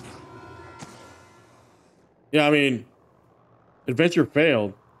 Yeah, I mean, adventure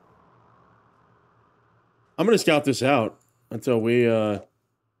failed. I'm gonna scout this out until we, oh,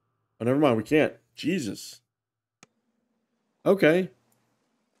 never mind, we can't. Jesus. Okay.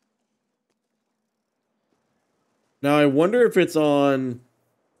 Now, I wonder if it's on...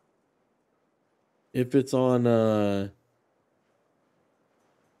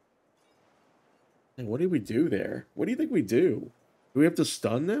 And what did we do there? What do you think we do? Do we have to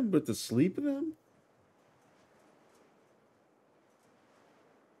stun them, but to sleep them?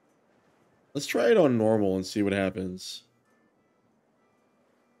 Let's try it on normal and see what happens.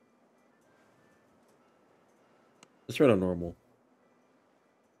 Let's try it on normal.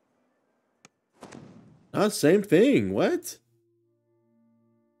 Ah, same thing. What?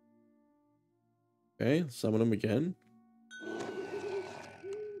 Okay, summon him again.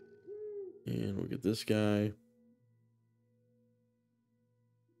 And we'll get this guy.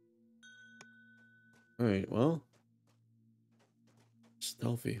 Alright, well.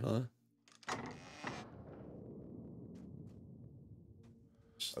 Stealthy, huh?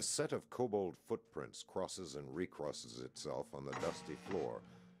 A set of kobold footprints crosses and recrosses itself on the dusty floor.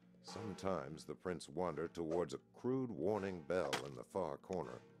 Sometimes the prints wander towards a crude warning bell in the far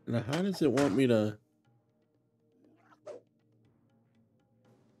corner. Now, how does it want me to...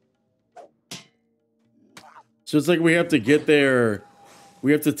 So it's like we have to get there.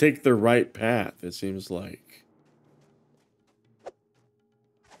 We have to take the right path, it seems like.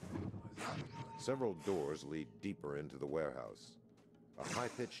 Several doors lead deeper into the warehouse. A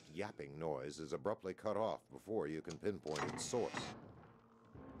high-pitched yapping noise is abruptly cut off before you can pinpoint its source.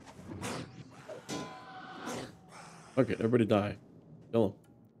 Okay, everybody die. Kill him.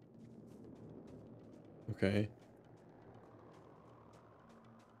 Okay.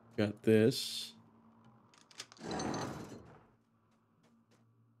 Got this.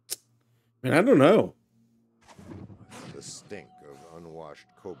 Man, I don't know. The stink of unwashed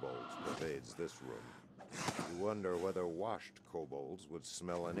kobolds pervades this room. You wonder whether washed kobolds would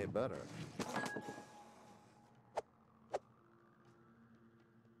smell any better.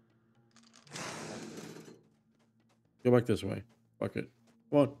 Go back this way. Fuck it.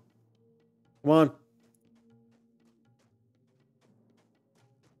 Come on. Come on.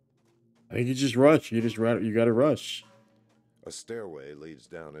 I think you just rush. You gotta rush. A stairway leads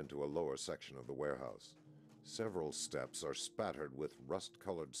down into a lower section of the warehouse. Several steps are spattered with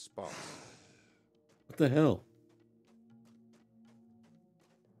rust-colored spots. What the hell?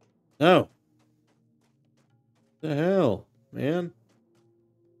 No. What the hell, man?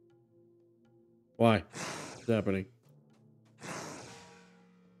 Why? What's happening?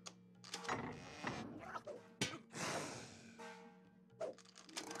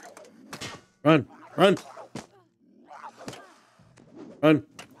 Run! Run! Run!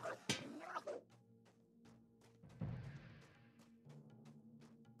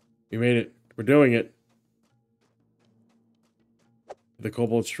 We made it. We're doing it. The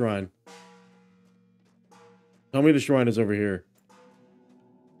kobold shrine. Tell me the shrine is over here.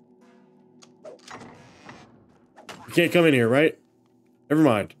 You can't come in here, right? Never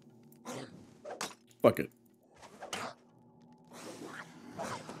mind. Fuck it.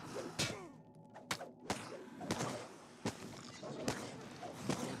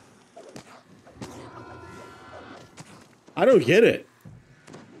 I don't get it.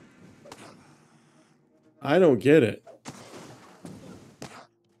 I don't get it.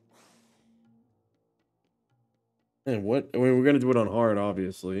 And what? I mean, we're gonna do it on hard,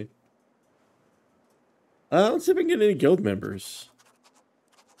 obviously. Let's see if we can get any guild members.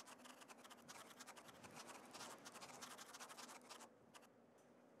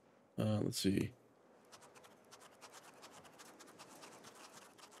 Let's see.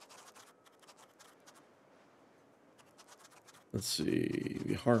 Let's see.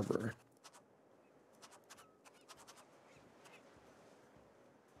 The harbor.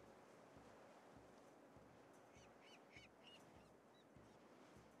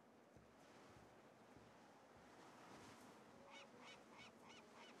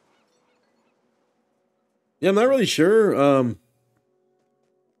 Yeah, I'm not really sure.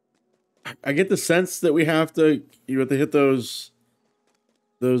 I get the sense that we have to, you have to hit those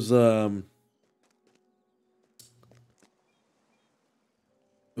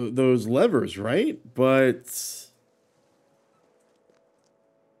those levers, right? But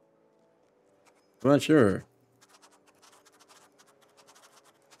I'm not sure.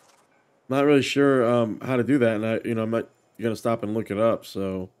 Not really sure how to do that, and I'm not gonna stop and look it up.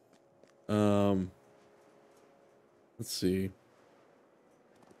 So, let's see.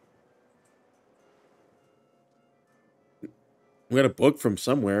 We got a book from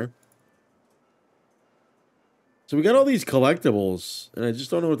somewhere. So we got all these collectibles, and I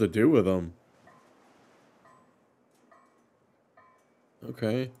just don't know what to do with them.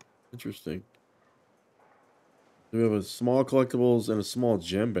 Okay, interesting. We have a small collectibles and a small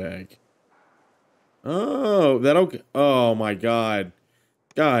gem bag. Oh, that okay. Oh my god.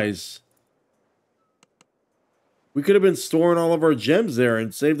 Guys. We could have been storing all of our gems there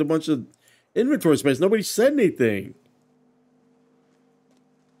and saved a bunch of inventory space. Nobody said anything.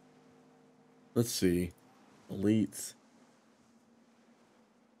 Let's see. Elite.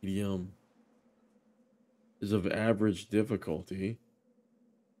 Medium. Is of average difficulty.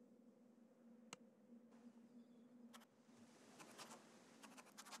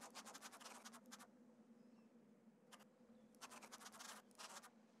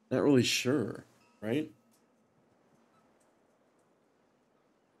 Not really sure, right?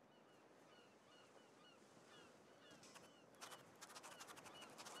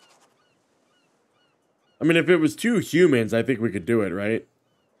 I mean, if it was 2 humans, I think we could do it, right?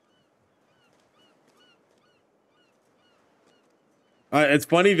 It's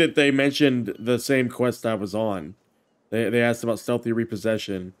funny that they mentioned the same quest I was on. They asked about stealthy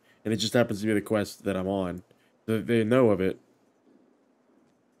repossession, and it just happens to be the quest that I'm on. They know of it.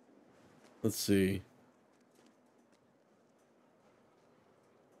 Let's see.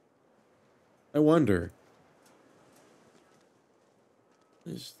 I wonder.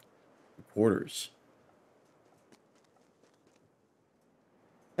 These quarters.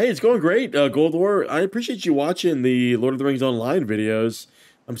 Hey, it's going great, Gold War. I appreciate you watching the Lord of the Rings Online videos.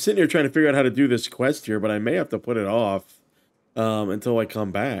 I'm sitting here trying to figure out how to do this quest here, but I may have to put it off until I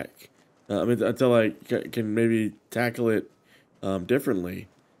come back. I mean, until I can maybe tackle it differently.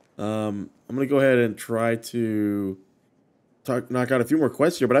 I'm going to go ahead and try to knock out a few more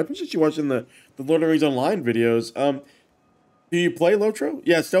quests here, but I appreciate you watching the Lord of the Rings Online videos. Do you play Lotro?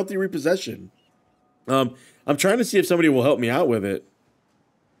 Yeah, Stealthy Repossession. I'm trying to see if somebody will help me out with it.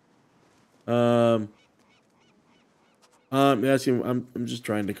 Yeah, see, I'm just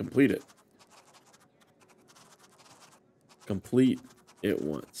trying to complete it. Complete it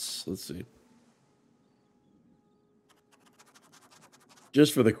once. Let's see.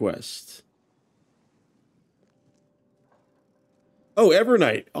 Just for the quest. Oh,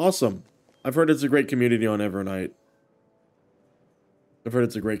 Evernight. Awesome. I've heard it's a great community on Evernight. I've heard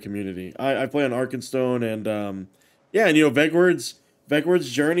it's a great community. I play on Arkenstone and yeah, and you know,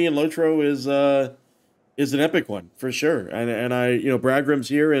 Vegward's journey in Lotro is an epic one for sure. And I, you know, Bragrim's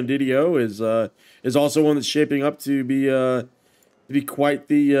here and DDO is also one that's shaping up to be quite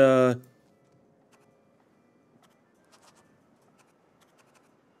the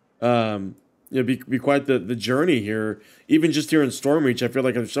you know, be quite the journey here. Even just here in Stormreach, I feel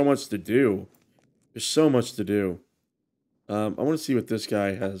like there's so much to do. There's so much to do. I want to see what this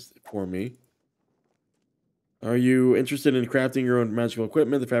guy has for me. Are you interested in crafting your own magical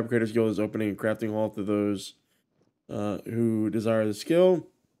equipment? The Fabricators Guild is opening a crafting hall to those who desire the skill.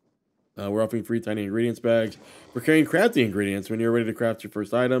 We're offering free tiny ingredients bags for carrying crafting ingredients. When you're ready to craft your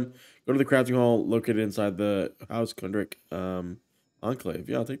first item, go to the crafting hall located inside the House Kundrik Enclave.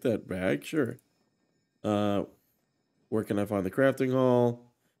 Yeah, I'll take that bag, sure. Where can I find the crafting hall?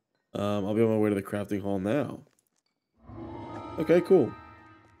 I'll be on my way to the crafting hall now. Okay, cool.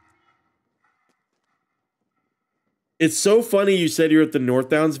 It's so funny you said you're at the North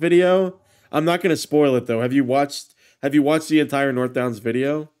Downs video. I'm not gonna spoil it though. Have you watched the entire North Downs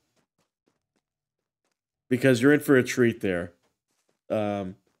video? Because you're in for a treat there.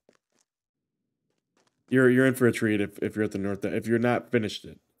 You're in for a treat if you're at the North Downs. If you're not finished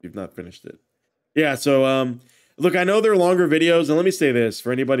it. You've not finished it. Yeah, so look, I know they're longer videos, and let me say this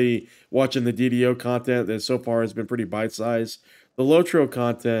for anybody watching the DDO content that so far has been pretty bite-sized. The Lotro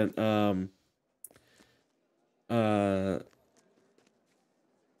content,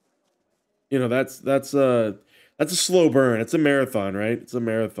 you know, that's a slow burn. It's a marathon, right? It's a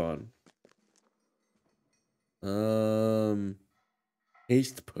marathon.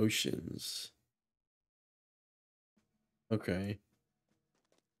 Haste potions. Okay.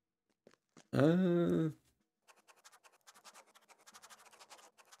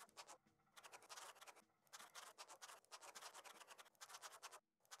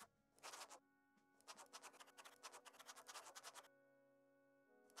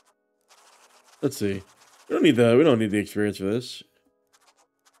 Let's see. We don't need the experience for this.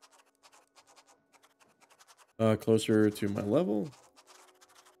 Closer to my level.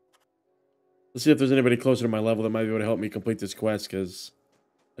 Let's see if there's anybody closer to my level that might be able to help me complete this quest, because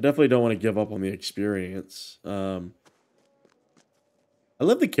I definitely don't want to give up on the experience. I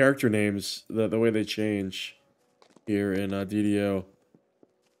love the character names, the way they change here in DDO.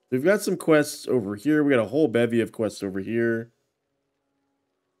 We've got some quests over here. We got a whole bevy of quests over here.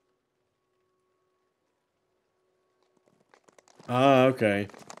 Ah, okay.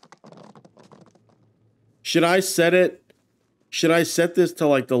 Should I set this to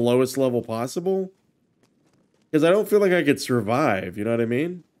like the lowest level possible? Because I don't feel like I could survive, you know what I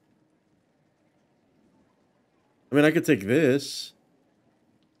mean? I mean, I could take this.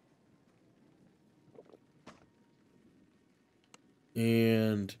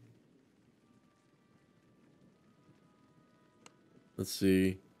 And let's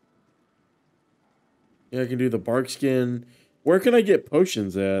see. Yeah, I can do the bark skin. Where can I get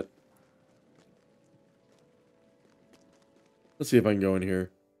potions at? Let's see if I can go in here.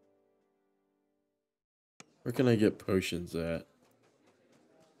 Where can I get potions at?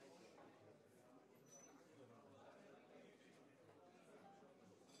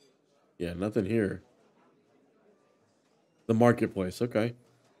 Yeah, nothing here. The marketplace, okay.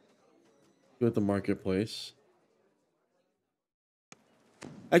 Go at the marketplace.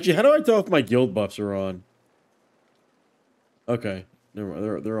 Actually, how do I tell if my guild buffs are on? Okay, never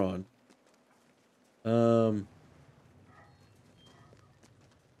mind. They're on.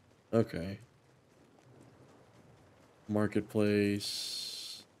 Okay.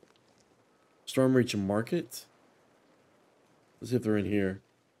 Marketplace. Stormreach Market. Let's see if they're in here.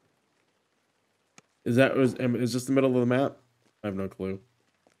 Is this the middle of the map? I have no clue.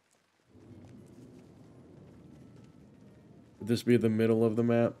 Would this be the middle of the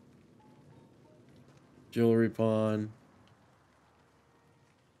map? Jewelry pawn.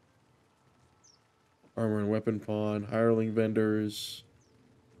 Armor and weapon pawn. Hireling vendors.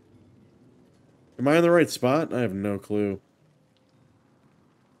 Am I in the right spot? I have no clue.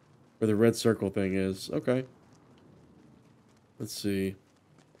 Where the red circle thing is. Okay. Let's see.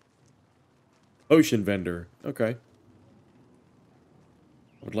 Ocean vendor. Okay.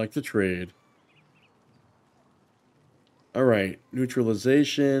 Would like to trade. All right.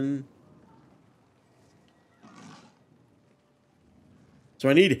 Neutralization. So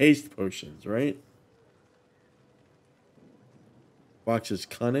I need haste potions, right? Fox's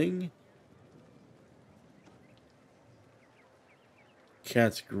cunning.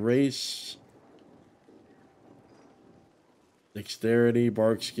 Cat's grace. Dexterity.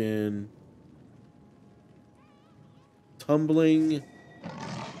 Bark skin. Tumbling.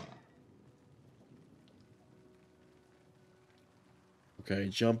 Okay,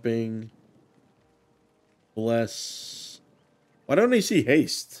 jumping. Bless. Why don't I see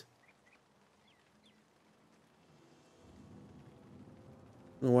haste?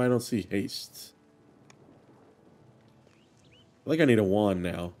 No, I don't see haste. I think I need a wand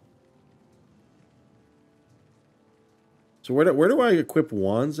now. So where do I equip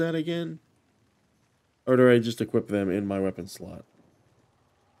wands at again? Or do I just equip them in my weapon slot?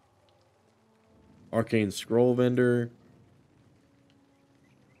 Arcane scroll vendor.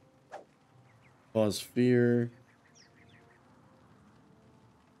 Cause fear.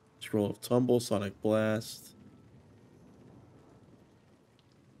 Scroll of tumble. Sonic blast.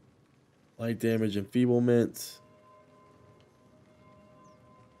 Light damage enfeeblement.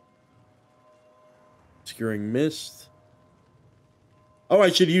 Obscuring mist. Oh, I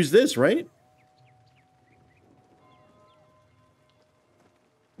should use this, right?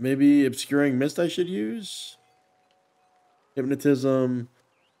 Maybe obscuring mist I should use? Hypnotism.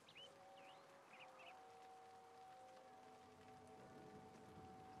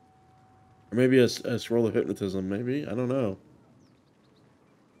 Or maybe a scroll of hypnotism, maybe? I don't know.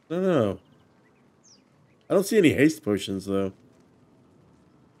 I don't know. I don't see any haste potions, though.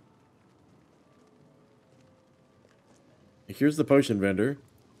 Here's the potion vendor.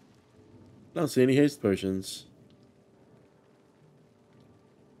 I don't see any haste potions.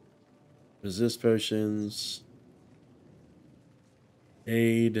 Resist potions.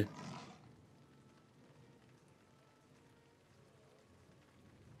 Aid.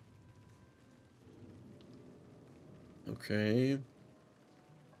 Okay.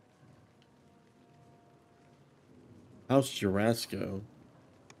 House Jurasco.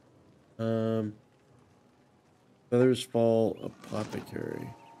 Feathers Fall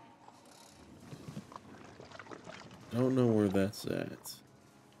Apothecary. Don't know where that's at.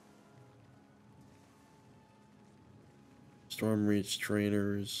 Stormreach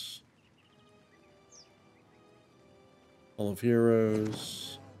Trainers. Hall of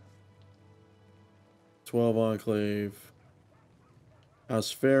Heroes. 12 Enclave.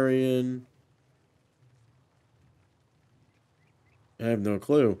 House Farian. I have no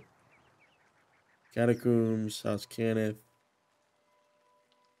clue. Catacombs. House Cannith.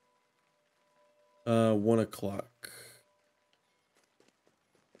 1 o'clock.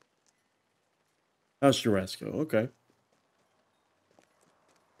 House Jurasco. Okay.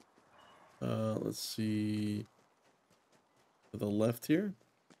 Let's see. To the left here.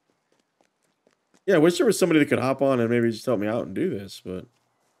 Yeah, I wish there was somebody that could hop on and maybe just help me out and do this, but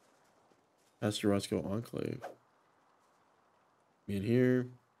House Jurasco Enclave. Me in here.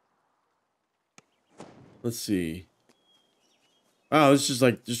 Let's see. Wow, this is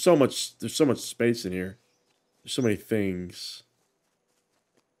like there's so much space in here. There's so many things.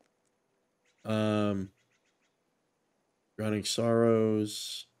 Drowning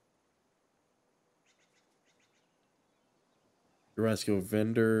Sorrows. Jurasco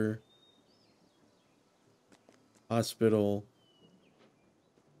Vendor. Hospital.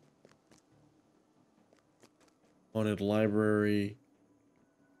 Haunted Library.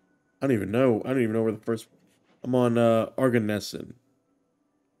 I don't even know. I don't even know where the first... I'm on Argonnessen.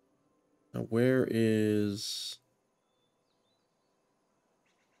 Now, where's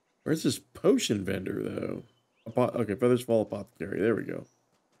this potion vendor, though? Okay, Feathers Fall Apothecary. There we go.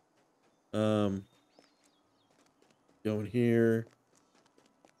 Going here.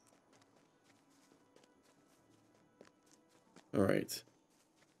 All right. Let's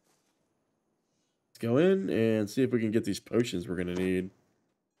go in and see if we can get these potions we're going to need.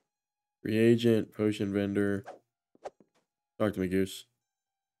 Reagent, potion vendor. Talk to me, Goose.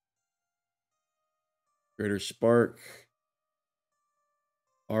 Greater Spark.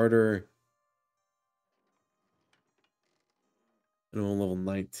 Ardor. Minimum level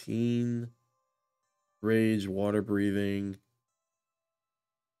 19. Rage, water breathing.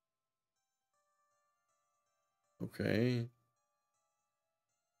 Okay.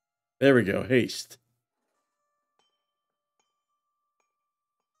 There we go. Haste.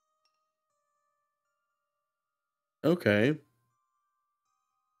 Okay.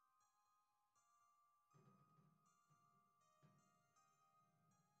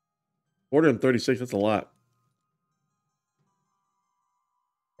 436, that's a lot.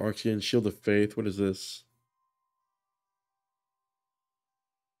 Arxian, Shield of Faith. What is this?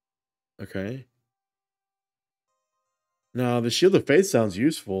 Okay. Now, the Shield of Faith sounds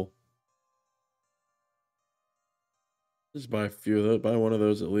useful. Just buy a few of those. Buy one of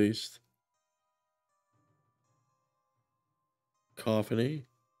those at least. Coffiny.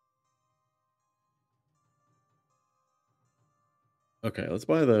 Okay, let's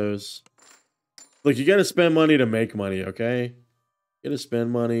buy those. Look, you gotta spend money to make money, okay? You gotta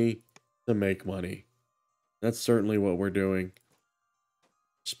spend money to make money. That's certainly what we're doing.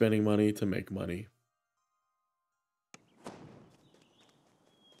 Spending money to make money.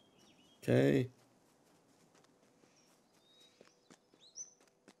 Okay.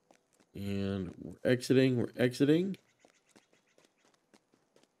 And we're exiting. We're exiting.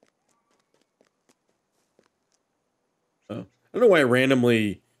 Oh, I don't know why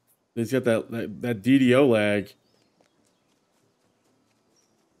randomly it's got that DDO lag.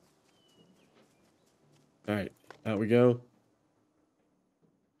 All right, out we go.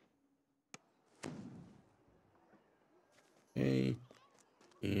 Okay,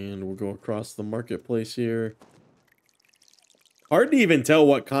 and we'll go across the marketplace here. Hard to even tell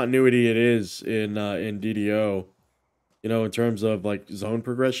what continuity it is in DDO. You know, in terms of like zone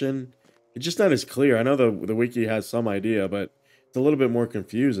progression, it's just not as clear. I know the wiki has some idea, but it's a little bit more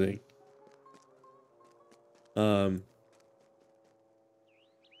confusing. But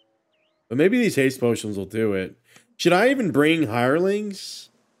maybe these haste potions will do it. Should I even bring hirelings?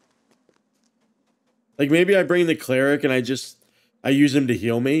 Like maybe I bring the cleric and I use him to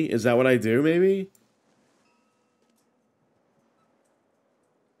heal me. Is that what I do? Maybe.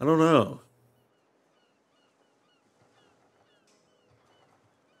 I don't know.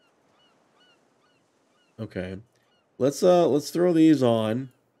 Okay. Let's throw these on.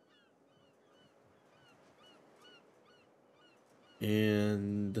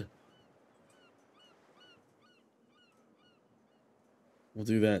 And we'll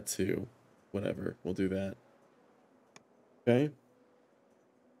do that too. Whatever. We'll do that. Okay.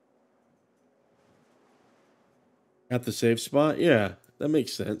 At the safe spot? Yeah, that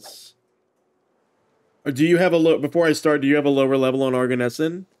makes sense. Or do you have a before I start, do you have a lower level on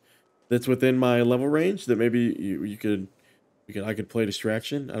Argonnessen that's within my level range that maybe I could play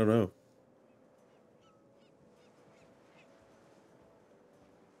distraction? I don't know.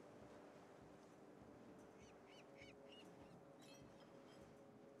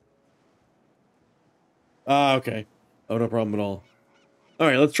 Ah, okay. Oh, no problem at all. All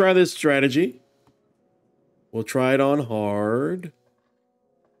right, let's try this strategy. We'll try it on hard.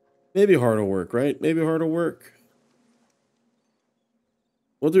 Maybe hard will work, right? Maybe hard will work.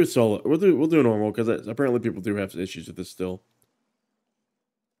 We'll do solo. We'll do normal because apparently people do have issues with this still.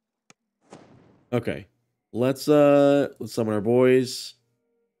 Okay. Let's summon our boys.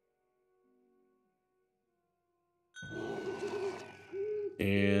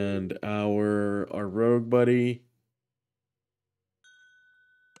 And our rogue buddy.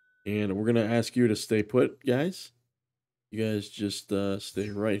 And we're gonna ask you to stay put, guys. You guys just stay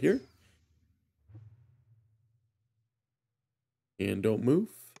right here. And don't move.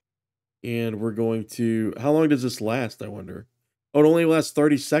 And we're going to... How long does this last, I wonder? Oh, it only lasts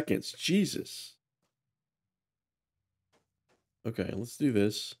 30 seconds. Jesus. Okay, let's do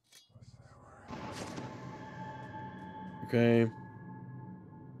this. Okay.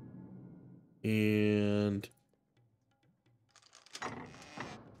 And...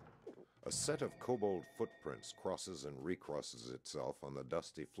 A set of kobold footprints crosses and recrosses itself on the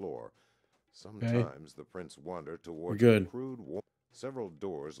dusty floor. Sometimes the prints wander towards a crude wall. Several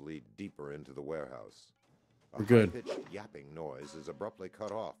doors lead deeper into the warehouse. A high-pitched yapping noise is abruptly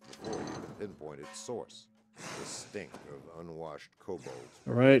cut off before you can pinpoint its source. The stink of unwashed kobolds.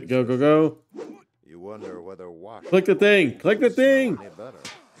 All right, go, go, go. You wonder whether wash. Click the thing. Click the thing.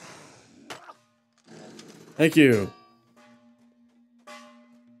 Thank you.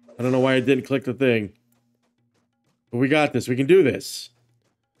 I don't know why I didn't click the thing. But we got this. We can do this.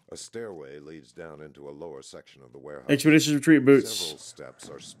 A stairway leads down into a lower section of the warehouse. Expedition retreat boots. Several steps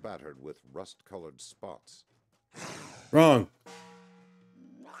are spattered with rust-colored spots. Wrong.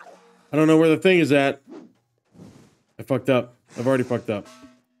 I don't know where the thing is at. I fucked up. I've already fucked up.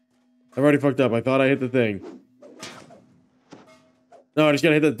 I've already fucked up. I thought I hit the thing. No, I just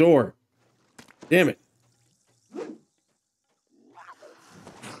gotta hit the door. Damn it.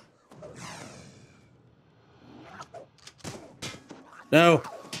 No.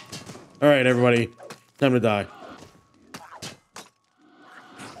 All right, everybody. Time to die.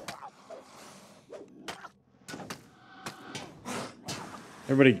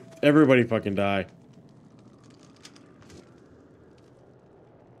 Everybody fucking die.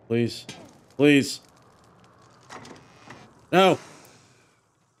 Please. Please. No.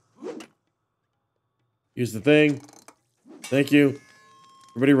 Use the thing. Thank you.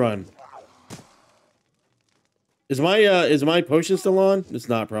 Everybody run. Is my potion still on? It's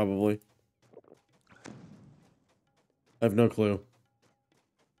not, probably. I have no clue.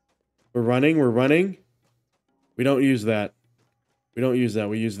 We're running. We're running. We don't use that. We don't use that.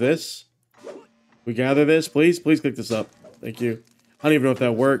 We use this. We gather this. Please click this up. Thank you. I don't even know if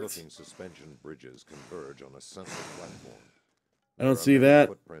that worked. Suspension bridges converge on a central platform. I don't see that.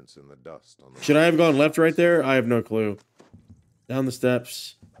 Footprints in the dust on the Should I have gone left right there? I have no clue. Down the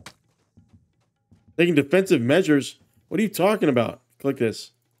steps. Taking defensive measures? What are you talking about? Click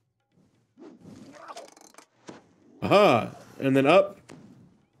this. Aha! And then up.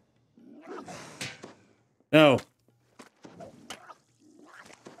 No.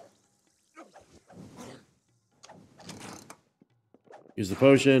 Use the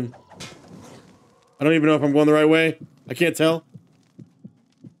potion. I don't even know if I'm going the right way. I can't tell.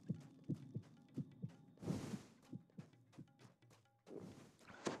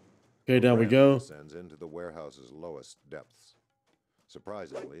 Okay, down we go. Descends into the warehouse's lowest depths.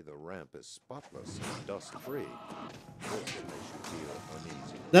 Surprisingly, the ramp is spotless and dust-free. This makes you feel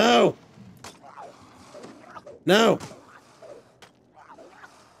uneasy. No! No!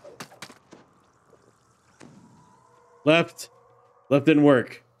 Left. Left didn't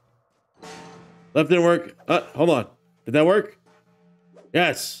work. Left didn't work. Hold on. Did that work?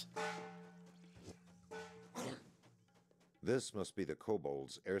 Yes. This must be the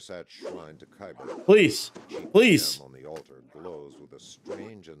kobold's ersatz shrine to Khyber. Please. Please. On the altar glows with a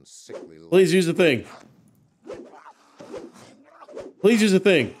strange and sickly light. Please use the thing. Please use the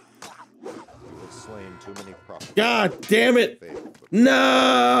thing. You have slain too many prophets. God damn it.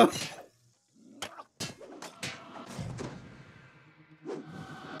 No!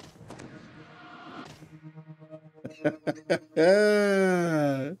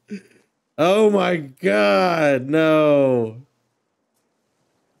 Oh my God, no.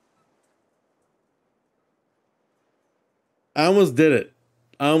 I almost did it.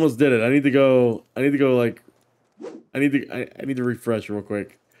 I almost did it. I need to go like I need to refresh real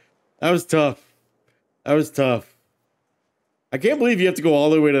quick. That was tough. That was tough. I can't believe you have to go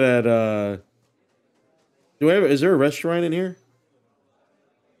all the way to that is there a restaurant in here?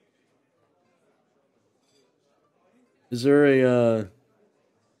 Is there a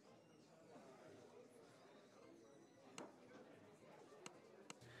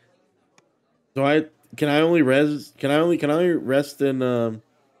can I only rest in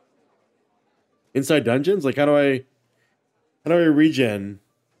inside dungeons? Like how do I regen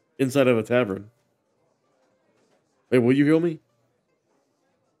inside of a tavern? Wait, will you heal me?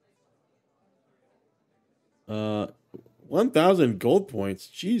 1,000 gold points.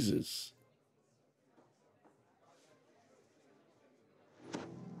 Jesus.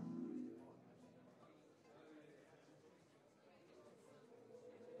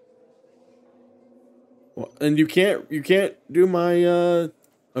 Well, and you can't do my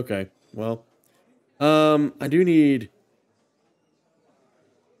okay. Well, I do need.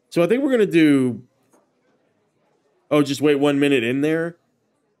 So I think we're gonna do. Oh, just wait 1 minute in there.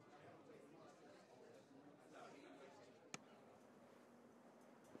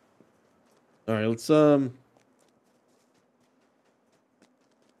 All right, let's stock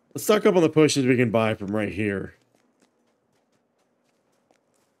up on the potions we can buy from right here.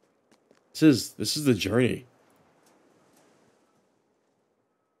 This is the journey.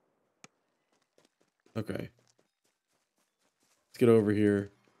 Okay. Let's get over here.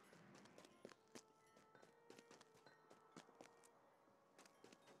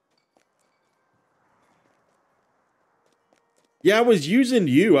 Yeah, I was using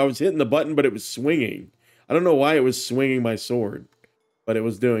you. I was hitting the button, but it was swinging. I don't know why it was swinging my sword, but it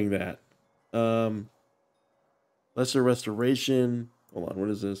was doing that. Lesser restoration. Hold on, what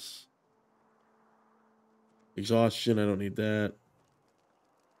is this? Exhaustion, I don't need that.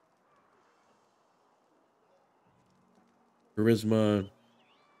 Charisma.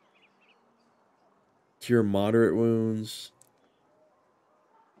 Cure moderate wounds.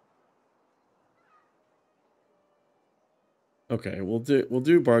 Okay, we'll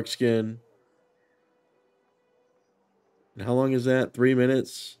do bark skin. And how long is that? 3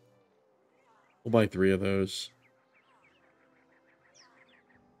 minutes? We'll buy 3 of those.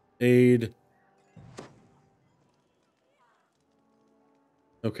 Aid.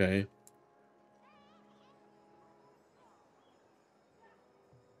 Okay.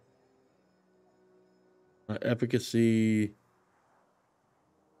 Efficacy.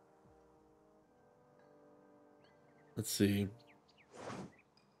 Let's see.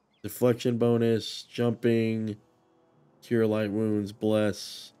 Deflection bonus, jumping, cure light wounds,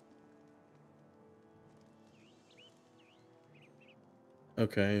 bless.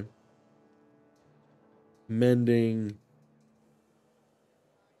 Okay. Mending.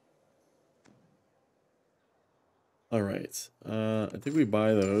 All right. I think we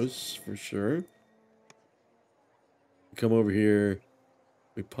buy those for sure. Come over here.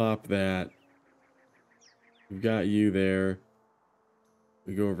 We pop that. We've got you there.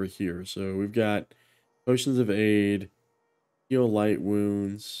 We go over here. So we've got potions of aid, heal light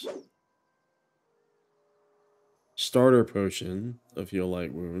wounds, starter potion of heal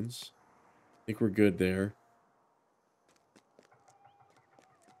light wounds. I think we're good there.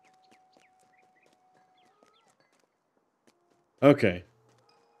 Okay.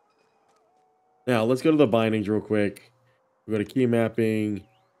 Now let's go to the bindings real quick. We go to key mapping.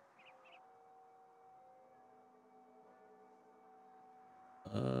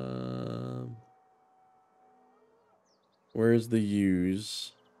 Where's the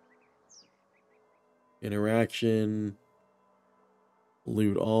use? Interaction.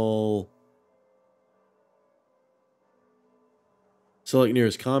 Loot all. Select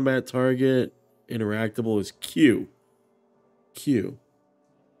nearest combat target. Interactable is Q. Q.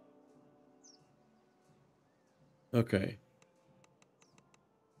 Okay.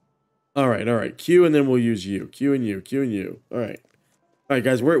 All right. Q and then we'll use you. Q and you. Q and you. All right. All right,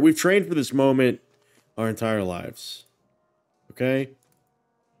 guys. We've trained for this moment our entire lives. Okay.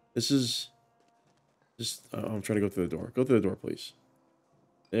 This is just. I'm trying to go through the door. Go through the door, please.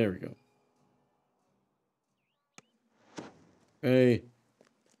 There we go. Okay.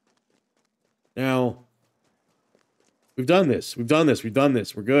 Now, we've done this. We've done this.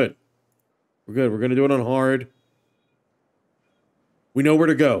 We're good. We're good. We're going to do it on hard. We know where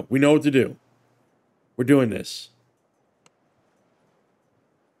to go. We know what to do. We're doing this.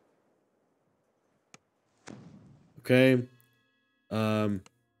 Okay.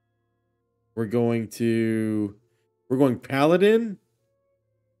 We're going paladin.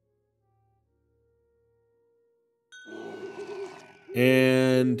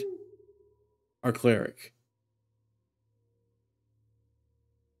 And our cleric.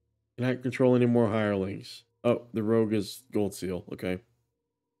 Cannot control any more hirelings. Oh, the rogue is gold seal. Okay.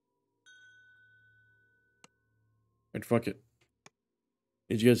 Alright, fuck it.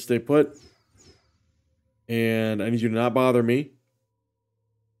 Need you guys to stay put. And I need you to not bother me.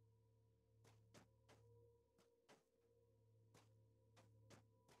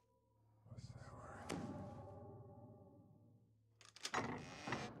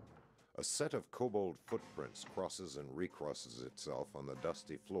 A set of kobold footprints crosses and recrosses itself on the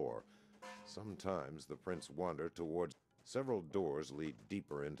dusty floor. Sometimes the prints wander towards. Several doors lead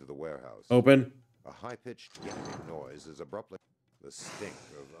deeper into the warehouse. Open. A high-pitched yapping noise is abruptly. The stink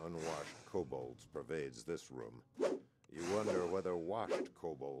of unwashed kobolds pervades this room. You wonder whether washed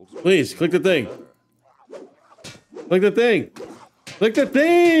kobolds. Please click the thing. Click the thing. Click the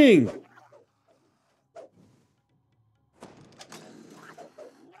thing.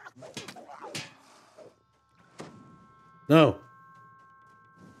 No.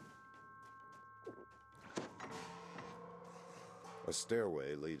 A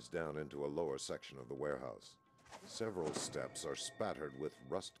stairway leads down into a lower section of the warehouse. Several steps are spattered with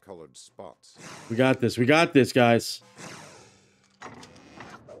rust-colored spots. We got this. We got this, guys.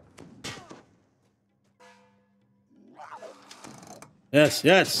 Yes,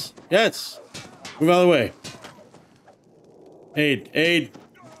 yes, yes. Move out of the way. Aid, aid.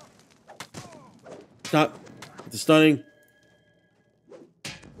 Stop. Get the stunning.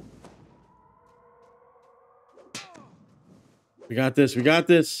 We got this. We got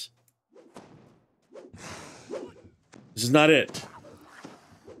this. This is not it.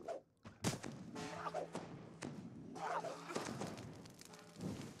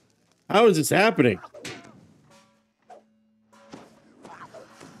 How is this happening?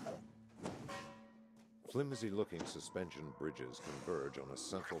 Flimsy-looking suspension bridges converge on a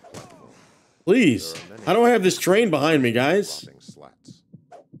central platform. Please. How do I have this train behind me, guys? Slats.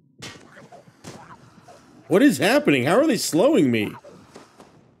 What is happening? How are they slowing me?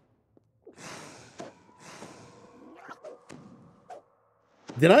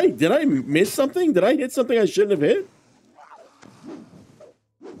 Did I miss something? Did I hit something I shouldn't have hit?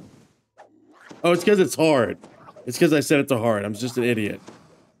 Oh, it's because it's hard. It's because I set it to hard. I'm just an idiot.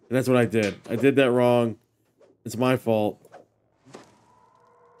 And that's what I did. I did that wrong. It's my fault.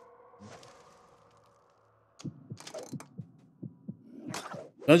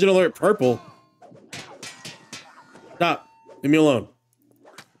 Dungeon alert purple. Stop. Leave me alone.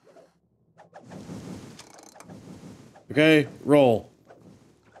 Okay, roll.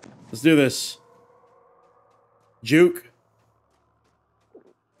 Let's do this. Juke.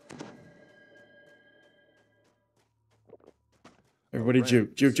 Everybody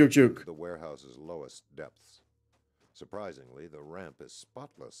juke. Juke, juke, juke. The warehouse's lowest depths. Surprisingly, the ramp is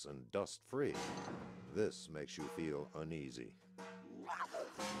spotless and dust-free. This makes you feel uneasy.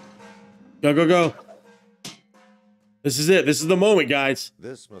 Go, go, go. This is it. This is the moment, guys.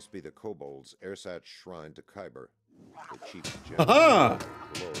 This must be the kobolds' ersatz shrine to Khyber. The chief's gem Aha!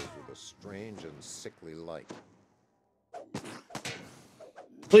 glows with a strange and sickly light.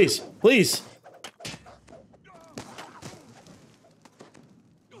 Please, please.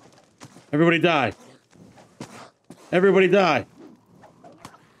 Everybody die. Everybody die.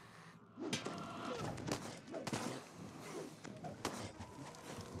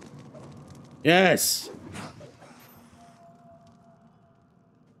 Yes.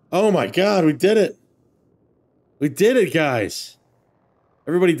 Oh my God, we did it. We did it, guys.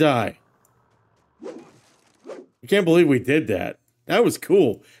 Everybody die. I can't believe we did that. That was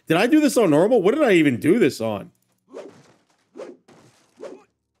cool. Did I do this on normal? What did I even do this on?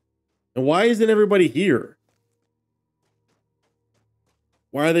 And why isn't everybody here?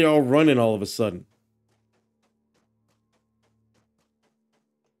 Why are they all running all of a sudden?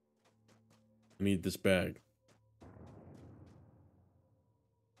 I need this bag.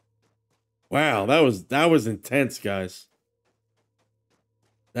 Wow, that was intense, guys.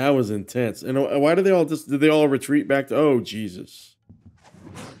 That was intense. And why did they all retreat back to, oh, Jesus.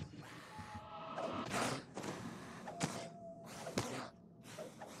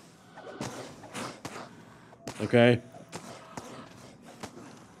 Okay.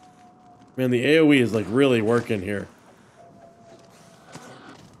 Man, the AoE is like really working here.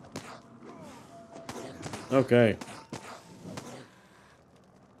 Okay.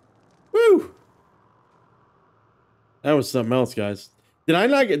 Woo! That was something else, guys. Did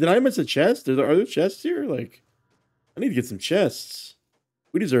I miss a chest? Are there chests here? Like, I need to get some chests.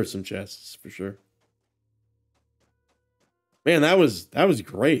 We deserve some chests for sure. Man, that was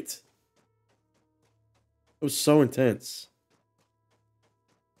great. It was so intense.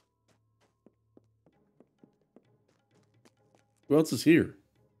 Who else is here?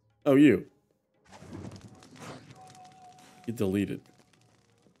 Oh, you. Get deleted.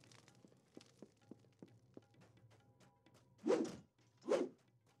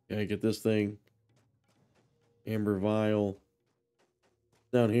 Okay, get this thing. Amber vial.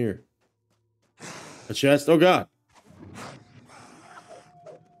 Down here. A chest? Oh, God.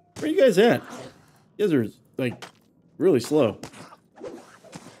 Where are you guys at? You guys are, like, really slow.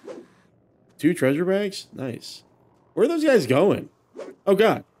 2 treasure bags? Nice. Where are those guys going? Oh,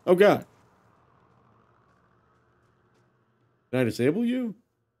 God. Oh, God. Can I disable you?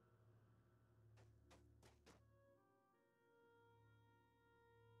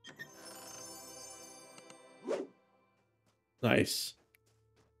 Nice.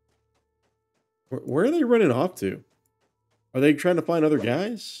 Where are they running off to? Are they trying to find other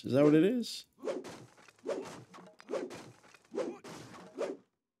guys? Is that what it is?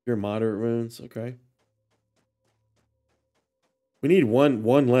 Your moderate wounds. Okay. We need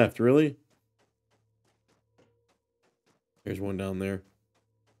one left, really? There's one down there.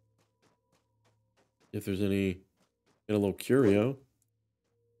 If there's any... Get a little curio.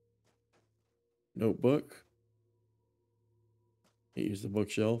 Notebook. Can't use the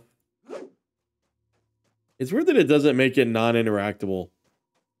bookshelf. It's weird that it doesn't make it non-interactable.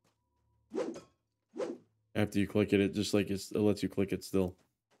 After you click it, it just like it lets you click it still.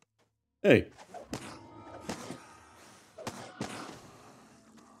 Hey.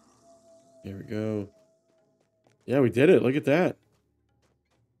 There we go. Yeah, we did it. Look at that.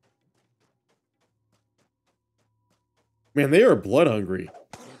 Man, they are blood hungry.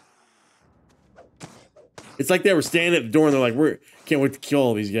 It's like they were standing at the door and they're like, can't wait to kill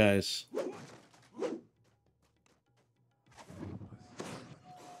all these guys.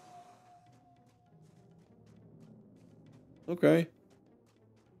 Okay.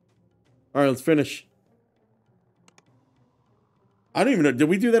 All right, let's finish. I don't even know. Did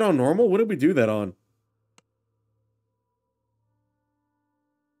we do that on normal? What did we do that on?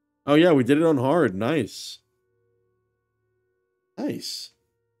 Oh, yeah, we did it on hard. Nice. Nice.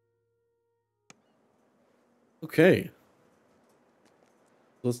 Okay.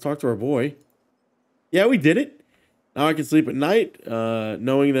 Let's talk to our boy. Yeah, we did it. Now I can sleep at night,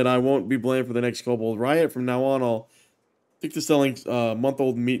 knowing that I won't be blamed for the next kobold riot. From now on, I'll stick to selling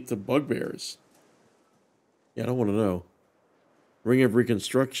month-old meat to bugbears. Yeah, I don't want to know. Ring of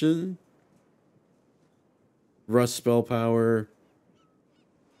Reconstruction. Rust spell power.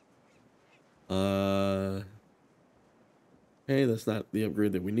 Okay, that's not the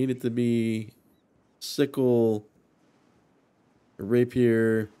upgrade that we need it to be. Sickle. A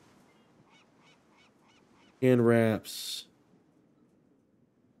rapier. Hand wraps.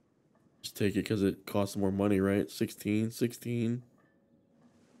 Just take it because it costs more money, right?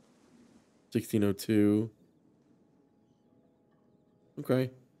 1602. Okay.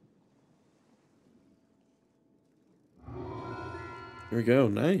 There we go.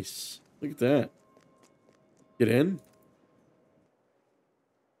 Nice. Look at that. Get in.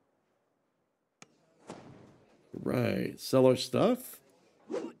 Right. Sell our stuff.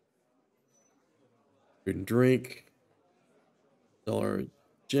 Food and drink. Sell our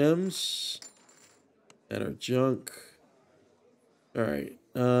gems. And our junk. All right.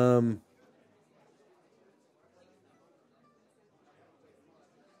 Let's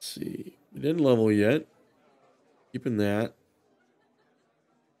see. We didn't level yet. Keeping that.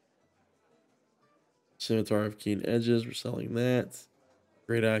 Scimitar of Keen Edges. We're selling that.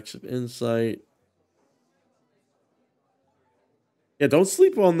 Great Axe of Insight. Yeah, don't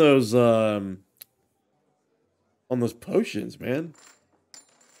sleep on those potions, man.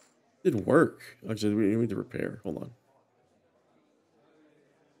 Didn't work. Actually, we need to repair. Hold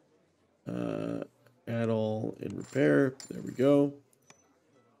on. Add all in repair. There we go.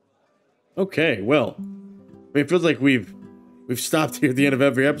 Okay, well, I mean, it feels like we've stopped here at the end of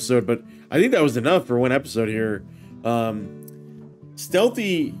every episode, but I think that was enough for one episode here.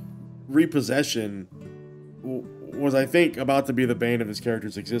 Stealthy repossession was, I think, about to be the bane of this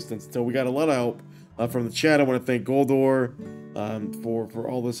character's existence until we got a lot of help from the chat. I want to thank Goldor for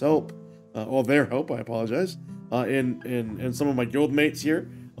all this help, all their help. I apologize, and some of my guild mates here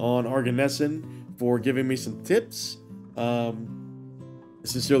on Argonnessen for giving me some tips. I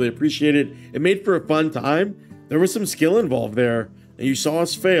sincerely appreciate it. It made for a fun time. There was some skill involved there, and you saw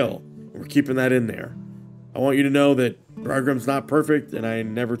us fail. We're keeping that in there. I want you to know that Bragrim's not perfect, and I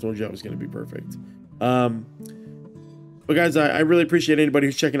never told you I was going to be perfect. But guys, I really appreciate anybody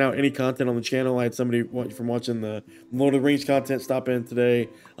who's checking out any content on the channel. I had somebody from watching the Lord of the Rings content stop in today.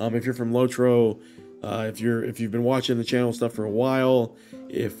 If you're from Lotro, if you've been watching the channel stuff for a while,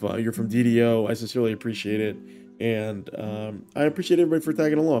 if you're from DDO, I sincerely appreciate it, and I appreciate everybody for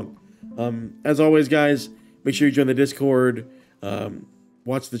tagging along. As always, guys, make sure you join the Discord,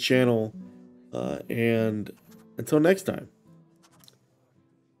 watch the channel, and until next time,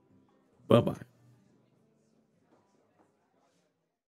 bye-bye.